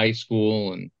Diamond High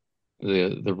School, and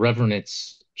the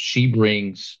reverence she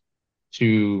brings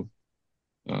to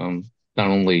not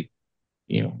only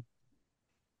you know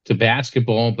to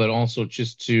basketball, but also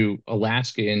just to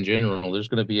Alaska in general. There's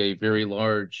going to be a very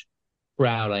large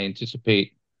crowd, I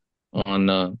anticipate,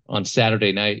 on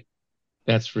Saturday night.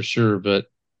 That's for sure. But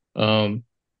um,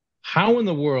 how in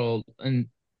the world, and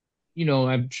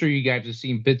I'm sure you guys have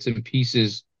seen bits and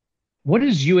pieces. What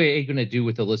is UAA going to do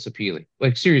with Alyssa Peely?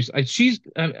 Like, seriously,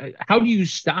 how do you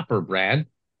stop her, Brad?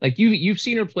 Like, you've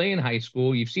seen her play in high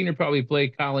school. You've seen her probably play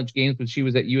college games when she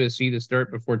was at USC to start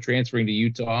before transferring to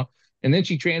Utah. And then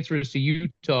she transfers to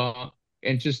Utah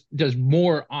and just does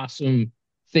more awesome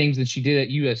things than she did at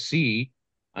USC.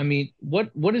 I mean,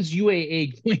 what is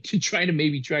UAA going to try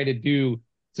to do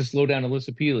to slow down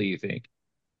Alyssa Peely, you think?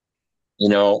 I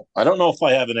don't know if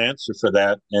I have an answer for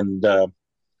that. And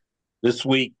this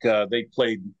week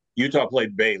Utah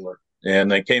played Baylor,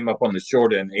 and they came up on the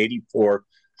short end 84-77.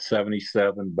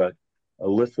 But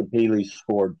Alyssa Peely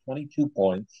scored 22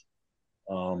 points.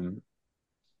 Um,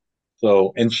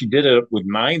 and she did it with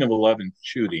 9 of 11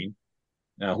 shooting.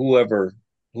 Now, whoever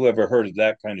heard of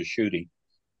that kind of shooting?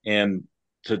 And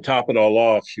to top it all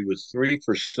off, she was 3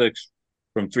 for 6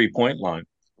 from 3 point line.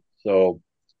 So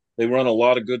they run a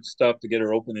lot of good stuff to get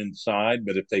her open inside.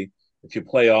 But if you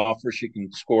play off her, she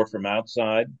can score from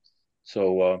outside.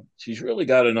 So she's really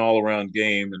got an all around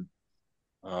game.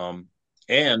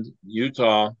 And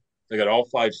Utah, they got all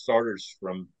 5 starters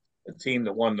from a team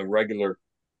that won the regular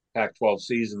Pac-12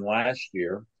 season last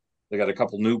year. They got a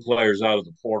couple new players out of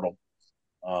the portal.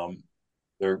 Um,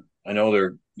 I know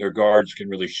their guards can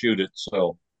really shoot it,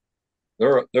 so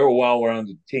they're a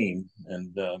well-rounded team.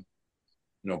 And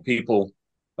people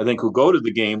I think who go to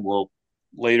the game will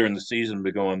later in the season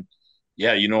be going,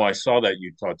 yeah, I saw that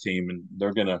Utah team, and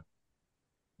they're gonna,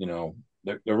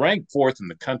 they're ranked fourth in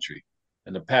the country,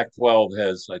 and the Pac-12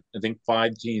 has I think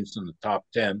 5 teams in the top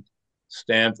 10.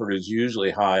 Stanford is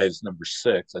usually high as number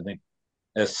 6. I think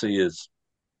SC is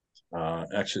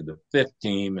actually the 5th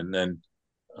team, and then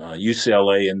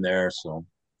UCLA in there. So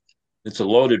it's a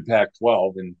loaded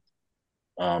Pac-12,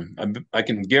 and I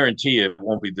can guarantee it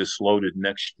won't be this loaded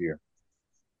next year.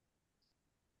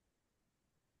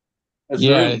 Because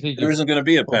Yeah, I think there isn't going to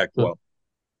be a Pac-12.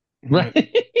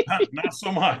 Right. Not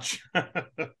so much.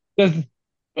 Well,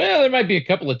 there might be a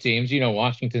couple of teams,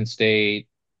 Washington State,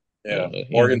 Yeah,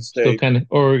 Oregon State, still kind of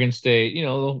Oregon State,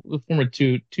 the former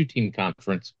two-team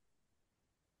conference.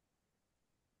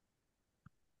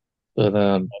 But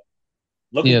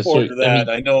looking forward to that.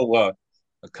 I know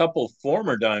a couple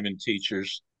former Diamond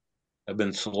teachers have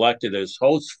been selected as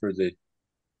hosts for the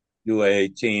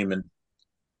UAA team, and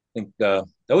I think that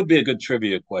would be a good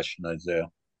trivia question, Isaiah.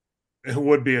 It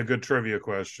would be a good trivia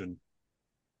question.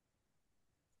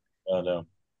 But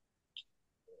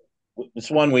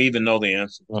it's one we even know the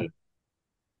answer to.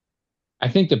 I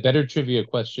think the better trivia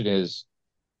question is,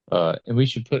 and we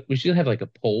should have like a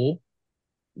poll.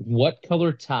 What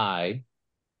color tie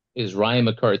is Ryan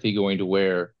McCarthy going to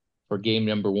wear for game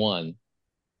number 1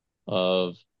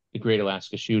 of the Great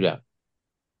Alaska Shootout?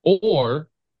 Or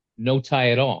no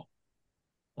tie at all?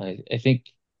 I think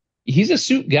he's a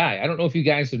suit guy. I don't know if you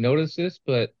guys have noticed this,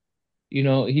 but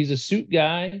he's a suit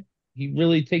guy. He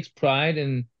really takes pride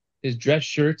in his dress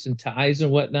shirts and ties and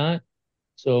whatnot.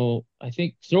 So I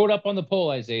think throw it up on the poll,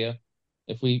 Isaiah,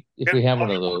 if we have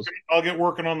one of those. I'll get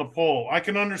working on the poll. I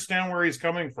can understand where he's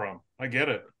coming from. I get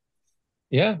it.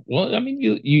 Yeah, well, I mean,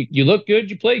 you look good,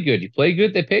 you play good. You play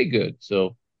good, they pay good.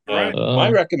 So my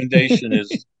recommendation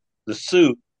is the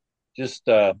suit, just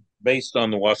based on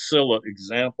the Wasilla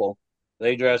example.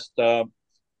 They dressed up,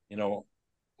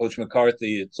 Coach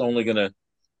McCarthy. It's only going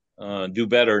to do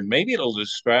better, and maybe it'll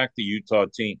distract the Utah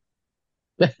team.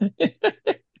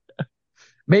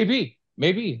 Maybe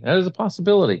that is a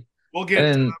possibility.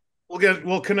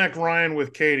 We'll connect Ryan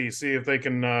with Katie, see if they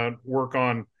can work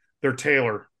on their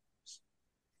tailor.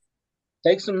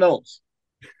 Take some notes.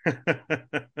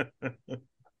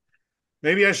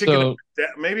 Maybe I should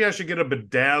get a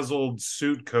bedazzled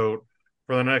suit coat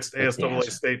for the next ASAA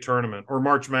state tournament or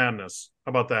March Madness.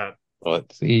 How about that? Well,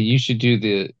 see, you should do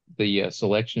the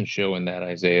selection show in that,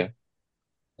 Isaiah.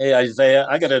 Hey, Isaiah,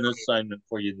 I got an assignment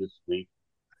for you this week.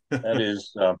 That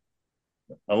is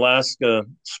Alaska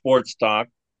Sports Talk.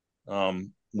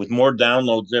 With more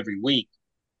downloads every week,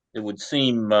 it would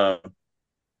seem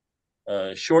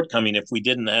shortcoming if we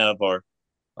didn't have our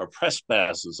press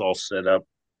passes all set up.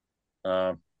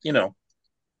 I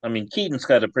mean, Keaton's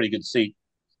got a pretty good seat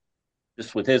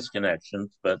just with his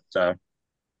connections, but I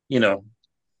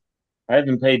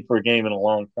haven't paid for a game in a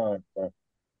long time. So,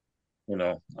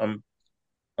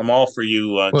 I'm all for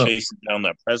you chasing down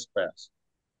that press pass.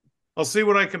 I'll see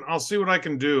what I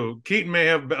can do. Keaton may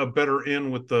have a better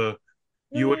in with the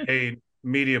UAA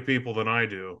media people than I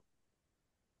do.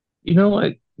 You know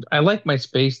what? I like my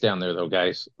space down there, though,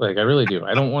 guys. Like, I really do.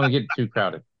 I don't want to get too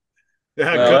crowded.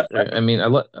 Yeah, I mean,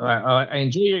 I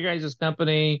enjoy your guys'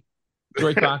 company,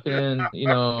 enjoy talking,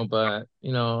 but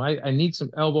I need some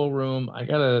elbow room. I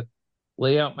gotta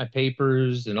lay out my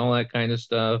papers and all that kind of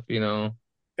stuff.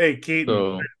 Hey,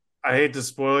 Keaton, I hate to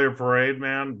spoil your parade,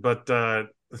 man, but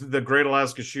the Great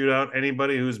Alaska Shootout,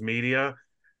 anybody who's media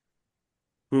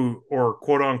or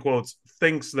quote unquote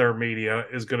thinks they're media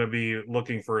is going to be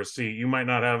looking for a seat. You might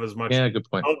not have as much good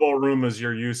point. elbow room as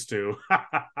you're used to.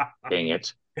 Dang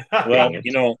it.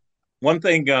 Well, one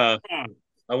thing I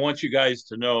want you guys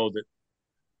to know, that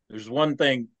there's one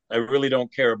thing I really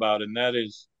don't care about, and that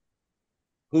is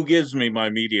who gives me my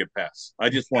media pass. I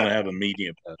just want to have a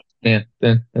media pass. Yeah,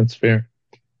 that's fair.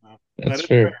 That's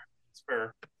fair. It's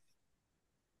fair.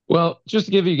 Well, just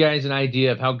to give you guys an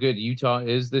idea of how good Utah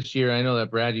is this year, I know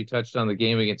that Brad, you touched on the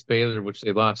game against Baylor, which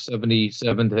they lost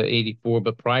 77 to 84,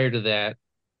 but prior to that,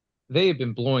 they have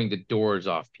been blowing the doors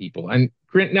off people. And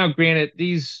now, granted,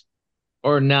 these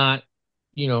are not,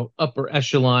 upper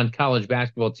echelon college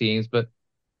basketball teams, but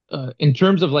in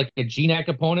terms of like a GNAC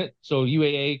opponent, so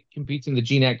UAA competes in the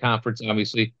GNAC conference,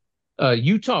 obviously.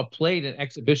 Utah played an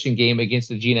exhibition game against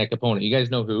the GNAC opponent. You guys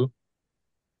know who?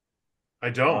 I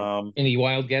don't. Any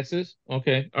wild guesses?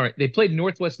 Okay. All right. They played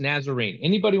Northwest Nazarene.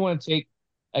 Anybody want to take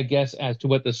a guess as to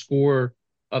what the score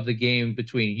of the game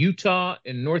between Utah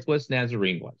and Northwest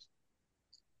Nazarene was?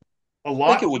 A I think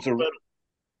lot. it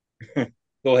was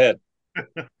Go ahead.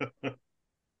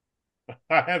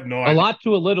 I have no A idea. lot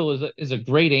to a little is a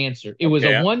great answer. It was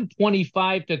a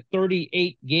 125 to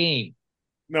 38 game.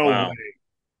 No Wow. way.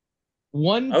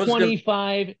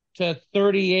 125 to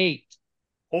 38.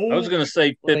 I was going to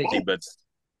say 50, but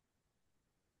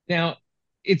now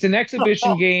it's an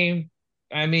exhibition game.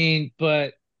 I mean,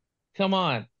 but come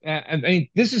on. I mean,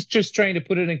 this is just trying to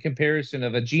put it in comparison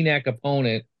of a GNAC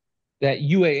opponent that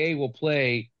UAA will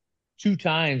play 2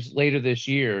 times later this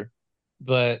year.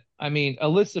 But I mean,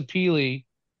 Alyssa Peely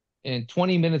in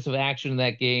 20 minutes of action in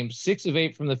that game, 6 of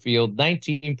 8 from the field,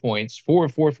 19 points, 4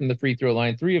 of 4 from the free throw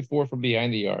line, 3 of 4 from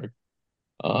behind the arc.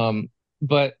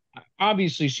 But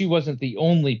obviously, she wasn't the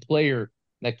only player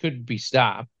that couldn't be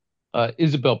stopped.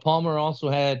 Isabel Palmer also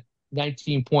had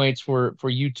 19 points for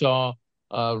Utah.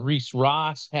 Reese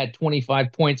Ross had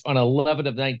 25 points on 11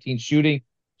 of 19 shooting.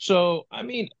 So, I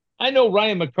mean, I know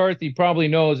Ryan McCarthy probably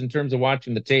knows in terms of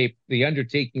watching the tape, the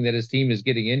undertaking that his team is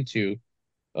getting into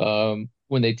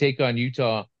when they take on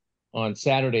Utah on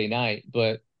Saturday night.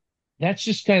 But that's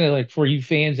just kind of like for you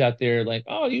fans out there, like,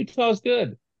 oh, Utah's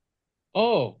good.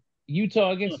 Oh,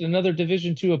 Utah against another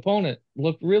Division II opponent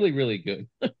looked really, really good.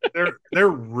 They're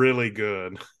really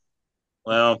good.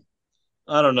 well,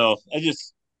 I don't know.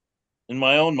 In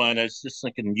my own mind, I was just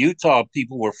thinking Utah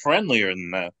people were friendlier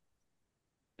than that.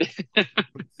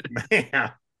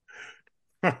 Man.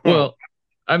 Well,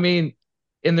 I mean,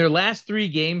 in their last 3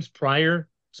 games prior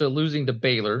to losing to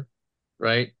Baylor,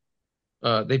 right?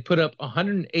 They put up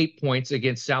 108 points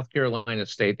against South Carolina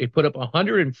State. They put up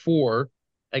 104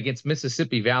 against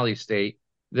Mississippi Valley State.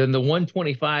 Then the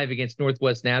 125 against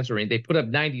Northwest Nazarene. They put up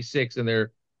 96 in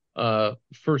their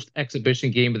first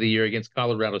exhibition game of the year against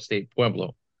Colorado State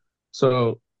Pueblo.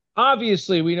 So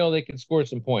obviously, we know they can score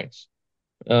some points.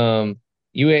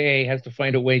 UAA has to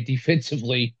find a way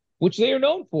defensively, which they are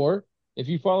known for. If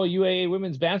you follow UAA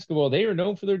women's basketball, they are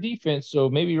known for their defense. So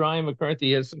maybe Ryan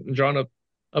McCarthy has something drawn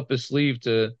up his sleeve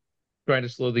to try to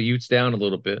slow the Utes down a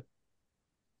little bit.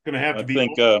 Gonna have to I be.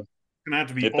 think Gonna have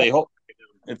to be.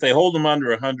 if they hold them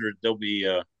under 100, they'll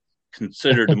be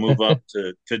considered to move up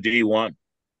to D1.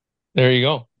 There you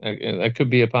go. That could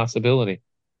be a possibility.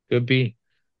 Could be.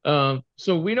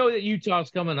 So we know that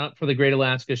Utah's coming up for the Great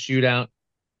Alaska Shootout.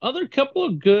 Other couple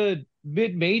of good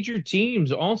mid-major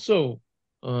teams also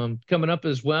coming up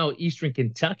as well. Eastern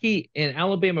Kentucky and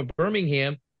Alabama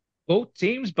Birmingham. Both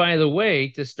teams, by the way,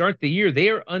 to start the year, they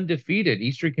are undefeated.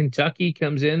 Eastern Kentucky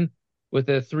comes in with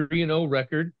a 3-0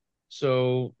 record.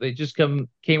 So they just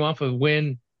came off a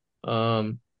win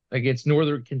against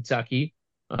Northern Kentucky.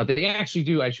 They actually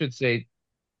do, I should say,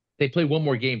 they play one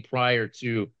more game prior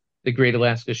to the Great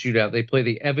Alaska Shootout. They play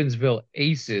the Evansville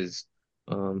Aces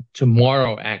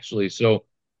tomorrow, actually. So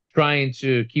trying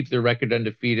to keep their record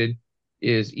undefeated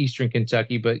is Eastern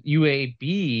Kentucky, but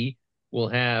UAB will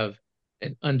have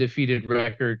an undefeated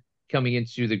record coming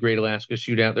into the Great Alaska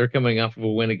Shootout. They're coming off of a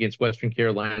win against Western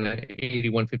Carolina,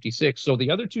 81-56. So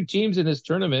the other 2 teams in this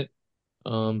tournament,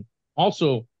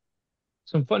 also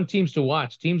some fun teams to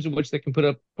watch, teams in which they can put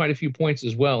up quite a few points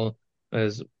as well,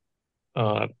 as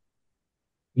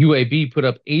UAB put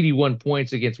up 81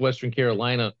 points against Western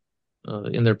Carolina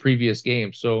in their previous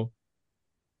game. So,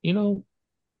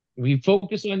 we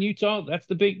focus on Utah. That's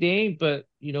the big name, but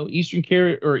Eastern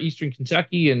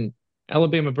Kentucky and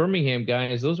Alabama Birmingham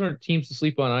guys, those aren't teams to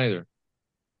sleep on either.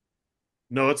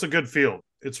 No, it's a good field.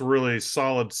 It's a really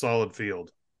solid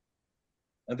field.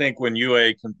 I think when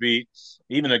UA competes,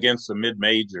 even against a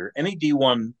mid-major, any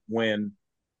D1 win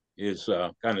is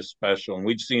kind of special, and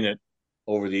we've seen it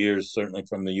over the years, certainly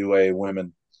from the UA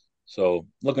women. So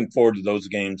looking forward to those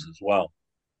games as well.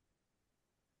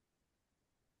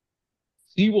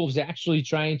 Seawolves actually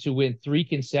trying to win 3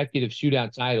 consecutive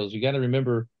shootout titles. You got to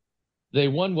remember they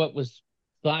won what was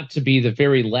thought to be the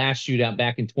very last shootout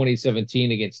back in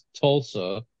 2017 against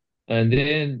Tulsa. And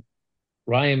then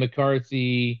Ryan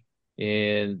McCarthy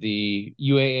and the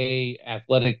UAA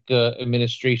athletic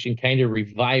administration kind of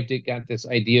revived it, got this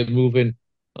idea moving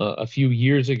a few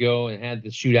years ago and had the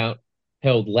shootout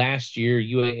held last year,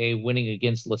 UAA winning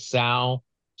against LaSalle.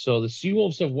 So the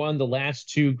Seawolves have won the last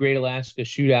two Great Alaska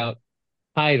Shootout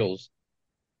titles.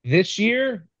 This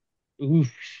year,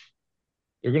 oof,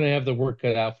 they're going to have the work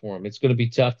cut out for them. It's going to be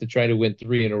tough to try to win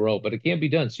three in a row, but it can be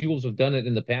done. Seawolves have done it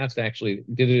in the past, actually,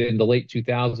 did it in the late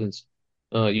 2000s.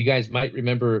 You guys might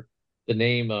remember the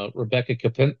name Rebecca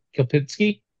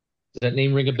Kapinski. Does that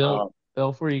name ring a bell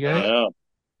for you guys? Yeah,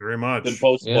 Very good much.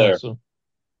 post Yeah, player. so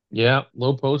yeah,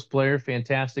 low post player,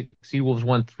 fantastic. Seawolves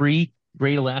won three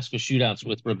Great Alaska Shootouts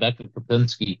with Rebecca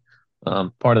Kapinski,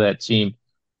 part of that team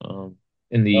um,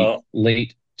 in the Well,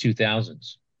 late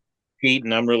 2000s. Pete,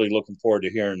 and I'm really looking forward to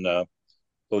hearing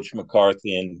Coach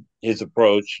McCarthy and his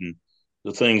approach and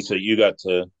the things that you got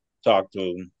to talk to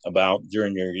him about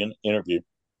during your interview.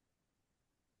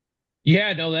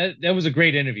 Yeah, no, that was a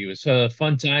great interview. It's a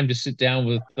fun time to sit down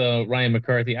with Ryan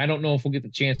McCarthy. I don't know if we'll get the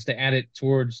chance to add it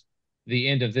towards the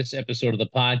end of this episode of the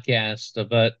podcast,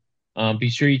 but be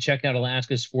sure you check out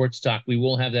Alaska Sports Talk. We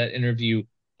will have that interview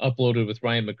uploaded with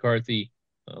Ryan McCarthy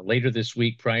later this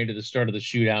week prior to the start of the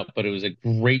shootout. But it was a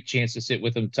great chance to sit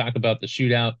with him, talk about the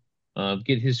shootout,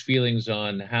 get his feelings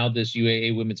on how this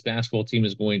UAA women's basketball team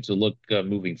is going to look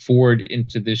moving forward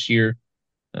into this year.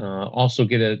 Also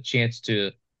get a chance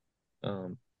to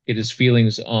get his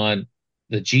feelings on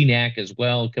the GNAC as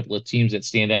well. A couple of teams that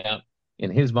stand out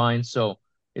in his mind. So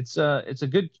it's a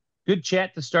good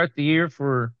chat to start the year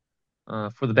for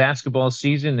the basketball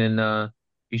season. And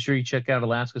be sure you check out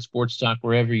Alaska Sports Talk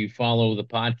wherever you follow the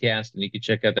podcast, and you can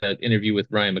check out that interview with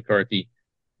Ryan McCarthy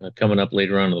coming up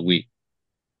later on in the week.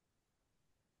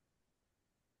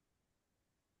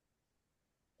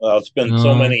 It's been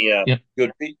so many Yeah.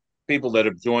 good people that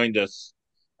have joined us.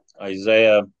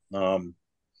 Isaiah,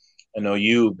 I know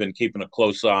you've been keeping a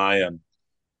close eye on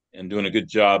and doing a good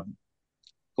job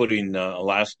putting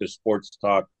Alaska Sports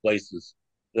Talk places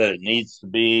that it needs to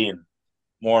be, and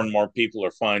more people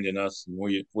are finding us, and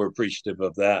we're appreciative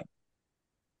of that.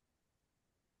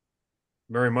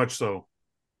 Very much so.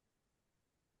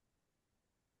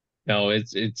 No, it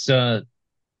is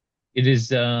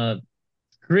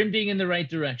trending in the right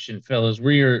direction, fellas.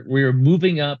 We are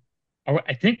moving up.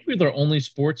 I think we're the only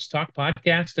sports talk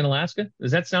podcast in Alaska.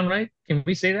 Does that sound right? Can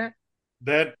we say that?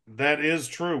 That is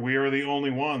true. We are the only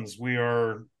ones. We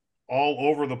are all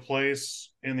over the place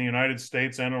in the United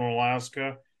States and in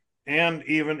Alaska, and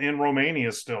even in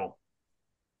Romania still.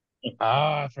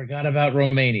 Ah, I forgot about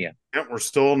Romania. Yep, we're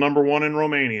still number one in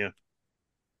Romania.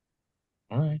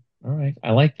 All right, all right.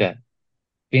 I like that.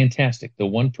 Fantastic. The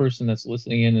one person that's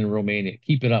listening in Romania,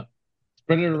 keep it up.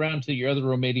 Spread it around to your other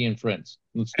Romanian friends.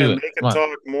 Let's do And it. they Come can on.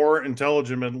 talk more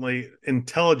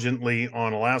intelligently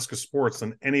on Alaska sports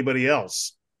than anybody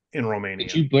else in Did Romania.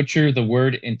 you butcher the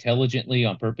word intelligently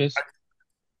on purpose?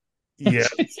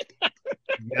 Yes,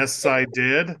 yes, I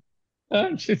did.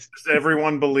 I'm just, Does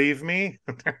everyone believe me?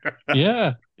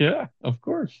 yeah, yeah, of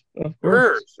course, of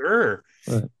Sure, course.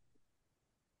 sure.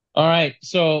 All right.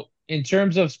 So, in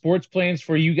terms of sports plans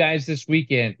for you guys this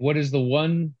weekend, what is the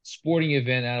one sporting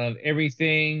event out of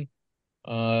everything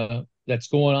that's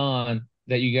going on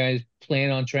that you guys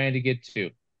plan on trying to get to?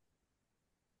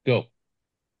 Go.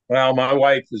 Well, my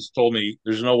wife has told me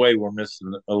there's no way we're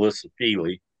missing Alyssa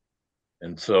Peely,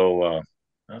 and so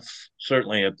that's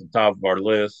certainly at the top of our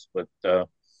list. But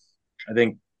I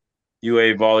think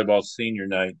UA volleyball senior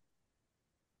night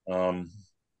um,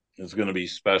 is going to be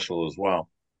special as well.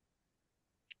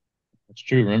 That's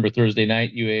true. Remember Thursday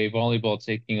night, UAA volleyball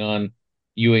taking on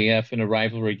UAF in a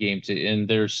rivalry game to end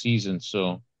their season.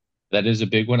 So that is a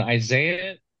big one.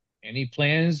 Isaiah, any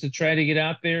plans to try to get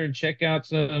out there and check out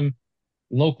some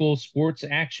local sports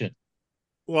action?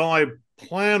 Well, I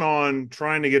plan on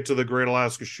trying to get to the Great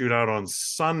Alaska Shootout on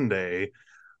Sunday,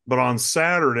 but on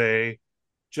Saturday,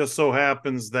 just so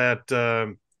happens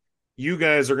that you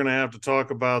guys are going to have to talk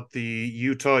about the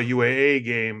Utah UAA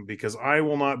game because I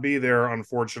will not be there,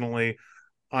 unfortunately.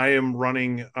 I am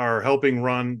running or helping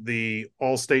run the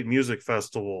All State Music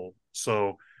Festival.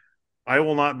 So I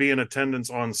will not be in attendance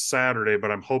on Saturday,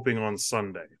 but I'm hoping on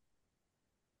Sunday.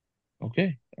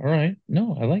 Okay. All right.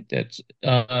 No, I like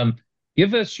that.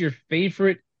 Give us your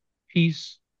favorite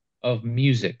piece of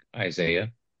music,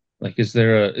 Isaiah. Like, is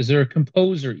there a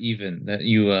composer even that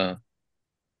you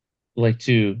like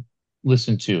to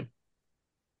listen to?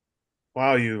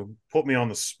 Wow, you put me on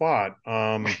the spot.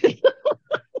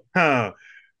 Huh.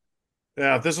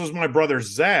 Yeah, if this was my brother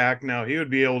Zach, now he would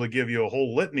be able to give you a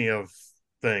whole litany of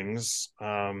things.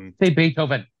 Say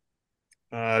Beethoven.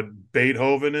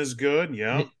 Beethoven is good,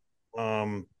 yeah.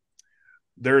 Um,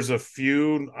 there's a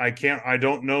few I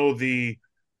don't know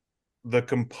the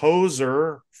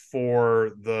composer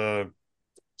for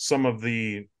some of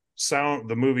the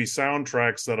movie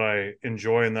soundtracks that I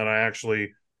enjoy and that I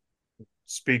actually,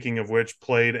 speaking of which,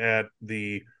 played at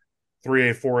the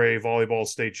 3A 4A volleyball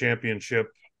state championship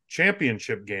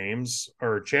games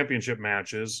or championship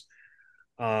matches.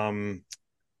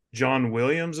 John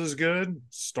Williams is good.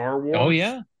 Star Oh Wars.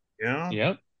 yeah. Yeah.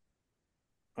 Yep.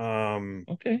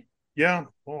 Okay. Okay. Yeah,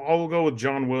 I'll go with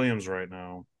John Williams right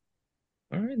now.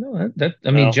 All right. No, that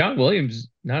I mean, Well, John Williams,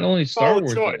 not only Star Solid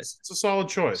Wars, but choice. It's a solid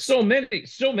choice. so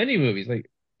many movies. Like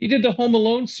he did the Home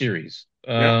Alone series.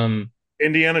 Yeah.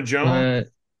 Indiana Jones. Uh,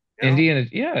 Yeah. Indiana,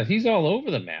 yeah, he's all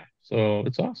over the map. So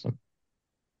it's awesome.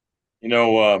 you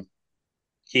know,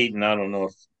 Keaton, I don't know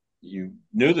if you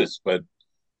knew this, but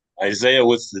Isaiah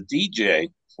was the DJ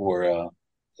for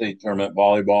state tournament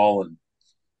volleyball,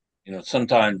 and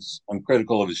sometimes I'm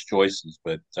critical of his choices,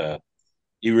 but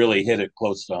he really hit it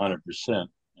close to 100%.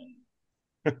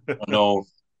 And I don't know if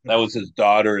that was his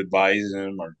daughter advising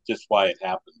him or just why it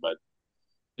happened, but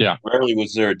Yeah. rarely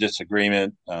was there a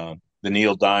disagreement. The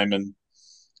Neil Diamond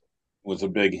was a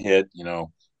big hit.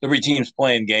 Every team's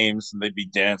playing games and they'd be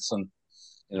dancing,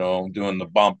 doing the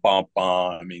bump, bump,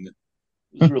 bump. I mean,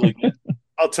 it was really good.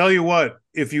 I'll tell you what,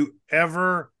 if you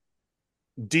ever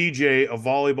DJ a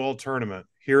volleyball tournament,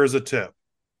 here is a tip.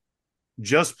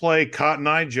 Just play Cotton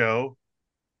Eye Joe.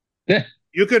 Yeah.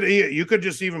 You could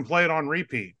just even play it on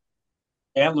repeat.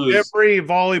 And lose. Every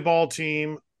volleyball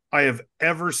team I have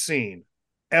ever seen,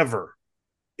 ever,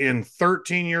 in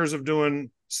 13 years of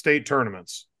doing state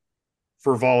tournaments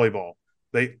for volleyball,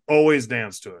 they always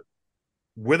dance to it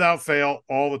without fail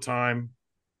all the time.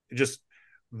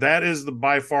 That is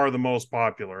by far the most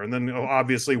popular. And then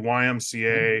obviously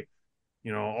YMCA,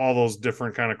 all those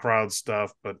different kind of crowd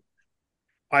stuff. But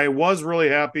I was really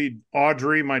happy.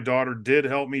 Audrey, my daughter, did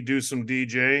help me do some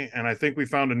DJ, and I think we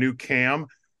found a new cam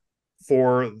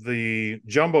for the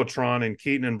Jumbotron. And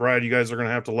Keaton and Brad, you guys are going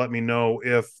to have to let me know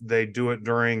if they do it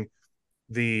during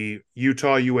the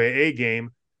Utah UAA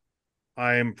game.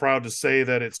 I am proud to say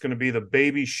that it's going to be the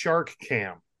Baby Shark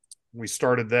cam. We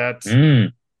started that.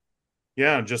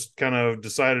 Yeah, just kind of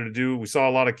decided to we saw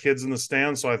a lot of kids in the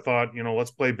stands, so I thought, let's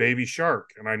play Baby Shark.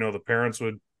 And I know the parents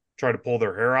would try to pull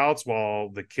their hair out while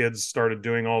the kids started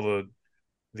doing all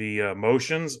the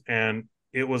motions, and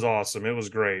it was awesome. It was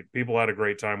great. People had a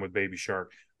great time with Baby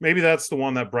Shark. Maybe that's the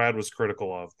one that Brad was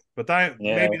critical of, but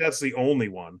maybe that's the only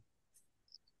one.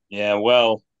 Yeah,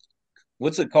 well,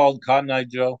 what's it called? Cotton Eye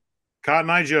Joe? Cotton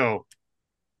Eye Joe.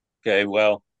 Okay,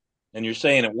 well, and you're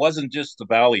saying it wasn't just the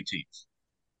Valley teams.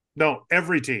 No,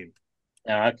 every team.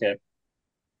 Okay.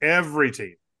 Every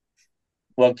team.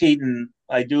 Well, Keaton,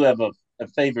 I do have a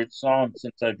favorite song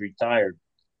since I've retired.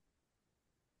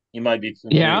 You might be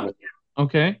familiar with it.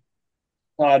 Okay.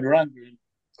 Todd Rundgren.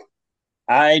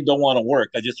 I don't want to work.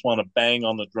 I just want to bang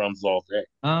on the drums all day.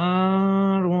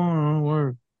 I don't want to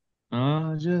work.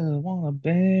 I just want to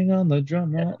bang on the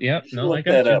drum. Yeah. Yep. No, I look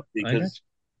got that you. up because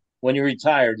when you're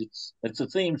retired, it's a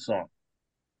theme song.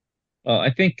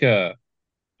 I think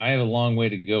I have a long way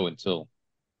to go until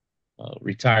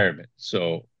retirement,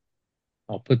 so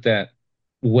I'll put that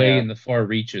way in the far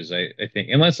reaches. I think,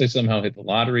 unless I somehow hit the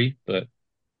lottery, but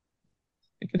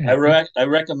it could happen. I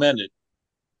recommend it.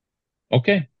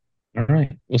 Okay. All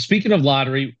right. Well, speaking of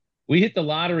lottery, we hit the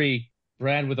lottery,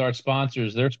 Brad, with our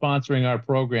sponsors. They're sponsoring our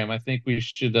program. I think we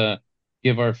should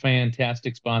give our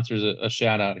fantastic sponsors a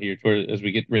shout out here as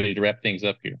we get ready to wrap things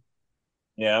up here.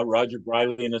 Yeah, Roger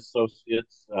Briley and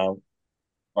Associates,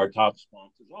 our top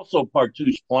sponsors. Also,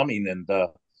 Partouche Plumbing, and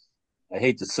I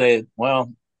hate to say it,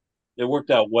 well, it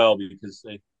worked out well because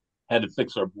they had to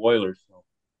fix our boiler, so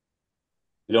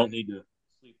we don't need to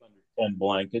sleep under 10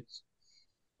 blankets.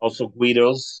 Also,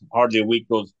 Guido's, hardly a week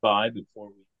goes by before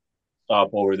we stop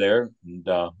over there, and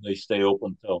they stay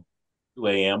open till 2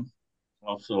 a.m.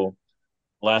 Also,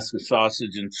 Alaska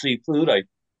Sausage and Seafood. I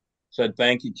said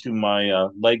thank you to my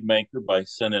leg maker by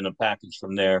sending a package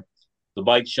from there. The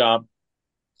bike shop,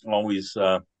 always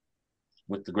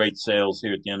with the great sales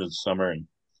here at the end of the summer. And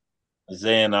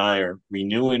Isaiah and I are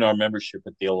renewing our membership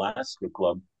at the Alaska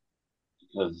Club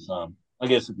because I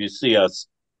guess if you see us,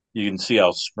 you can see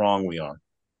how strong we are.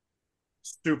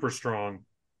 Super strong.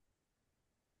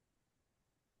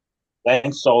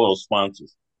 Thanks to all those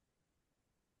sponsors.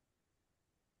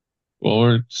 Well,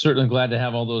 we're certainly glad to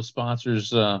have all those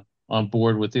sponsors on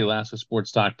board with the Alaska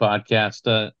Sports Talk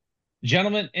podcast.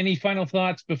 Gentlemen, any final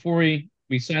thoughts before we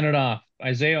sign it off?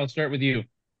 Isaiah, I'll start with you.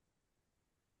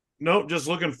 Nope, just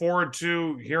looking forward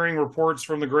to hearing reports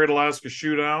from the Great Alaska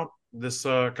Shootout this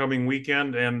coming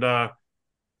weekend, and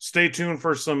stay tuned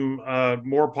for some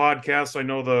more podcasts. I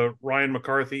know the Ryan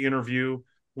McCarthy interview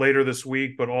later this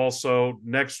week, but also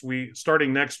next week,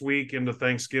 starting next week into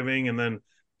Thanksgiving, and then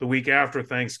the week after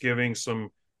Thanksgiving, some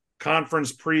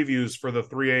conference previews for the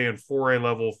 3A and 4A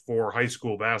level for high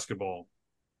school basketball.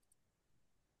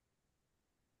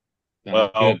 Well,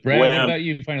 good. Brad, what about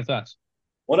you? Final thoughts?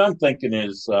 What I'm thinking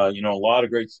is, a lot of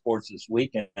great sports this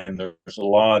weekend. There's a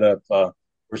lot of,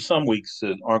 for some weeks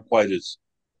that aren't quite as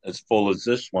full as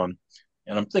this one.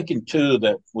 And I'm thinking, too,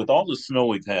 that with all the snow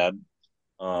we've had,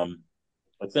 I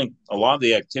think a lot of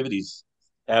the activities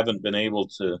haven't been able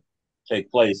to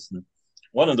take place. And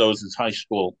one of those is high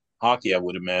school hockey, I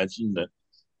would imagine, that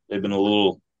they've been a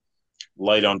little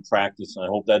light on practice. And I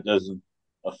hope that doesn't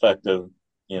affect them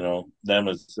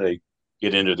as they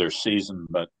get into their season.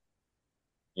 But,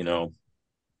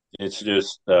 it's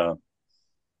just,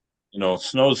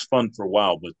 snow's fun for a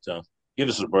while, but give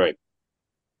us a break.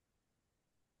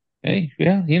 Hey,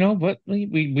 yeah, but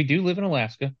we do live in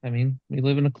Alaska. I mean, we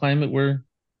live in a climate where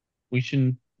we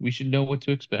should know what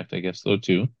to expect, I guess, though,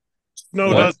 too.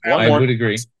 Snow does happen. I would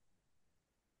agree.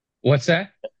 What's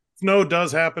that? Snow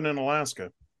does happen in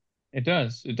Alaska. It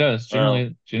does. It does.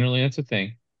 Generally, that's a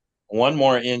thing. One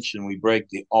more inch and we break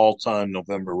the all-time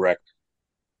November record.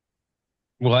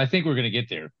 Well, I think we're going to get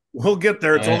there. We'll get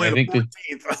there. It's only the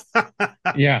 14th.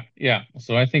 Yeah.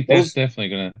 So I think that's definitely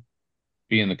going to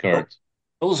be in the cards.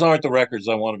 Those aren't the records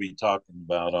I want to be talking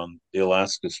about on the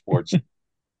Alaska Sports.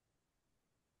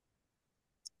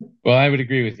 Well, I would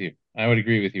agree with you.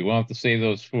 We'll have to save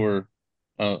those for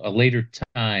a later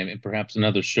time and perhaps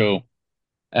another show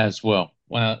as well.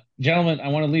 Well, gentlemen, I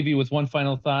want to leave you with one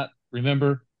final thought.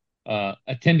 Remember,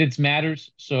 attendance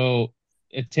matters. So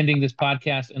attending this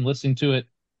podcast and listening to it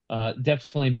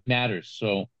definitely matters.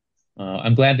 So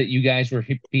I'm glad that you guys were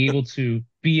able to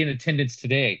be in attendance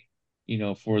today,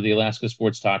 for the Alaska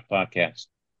Sports Talk podcast.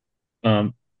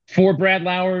 For Brad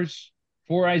Lowers,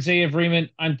 for Isaiah Vreeman,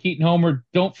 I'm Keaton Homer.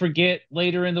 Don't forget,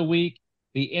 later in the week,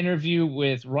 the interview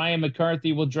with Ryan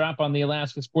McCarthy will drop on the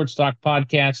Alaska Sports Talk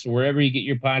podcast. So wherever you get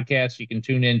your podcasts, you can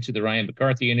tune in to the Ryan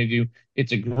McCarthy interview.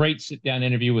 It's a great sit-down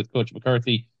interview with Coach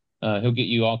McCarthy. He'll get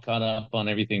you all caught up on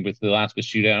everything with the Alaska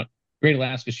Shootout, Great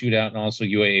Alaska Shootout, and also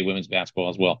UAA women's basketball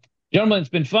as well. Gentlemen, it's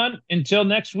been fun. Until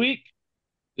next week,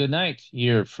 good night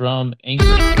here from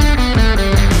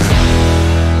Anchorage.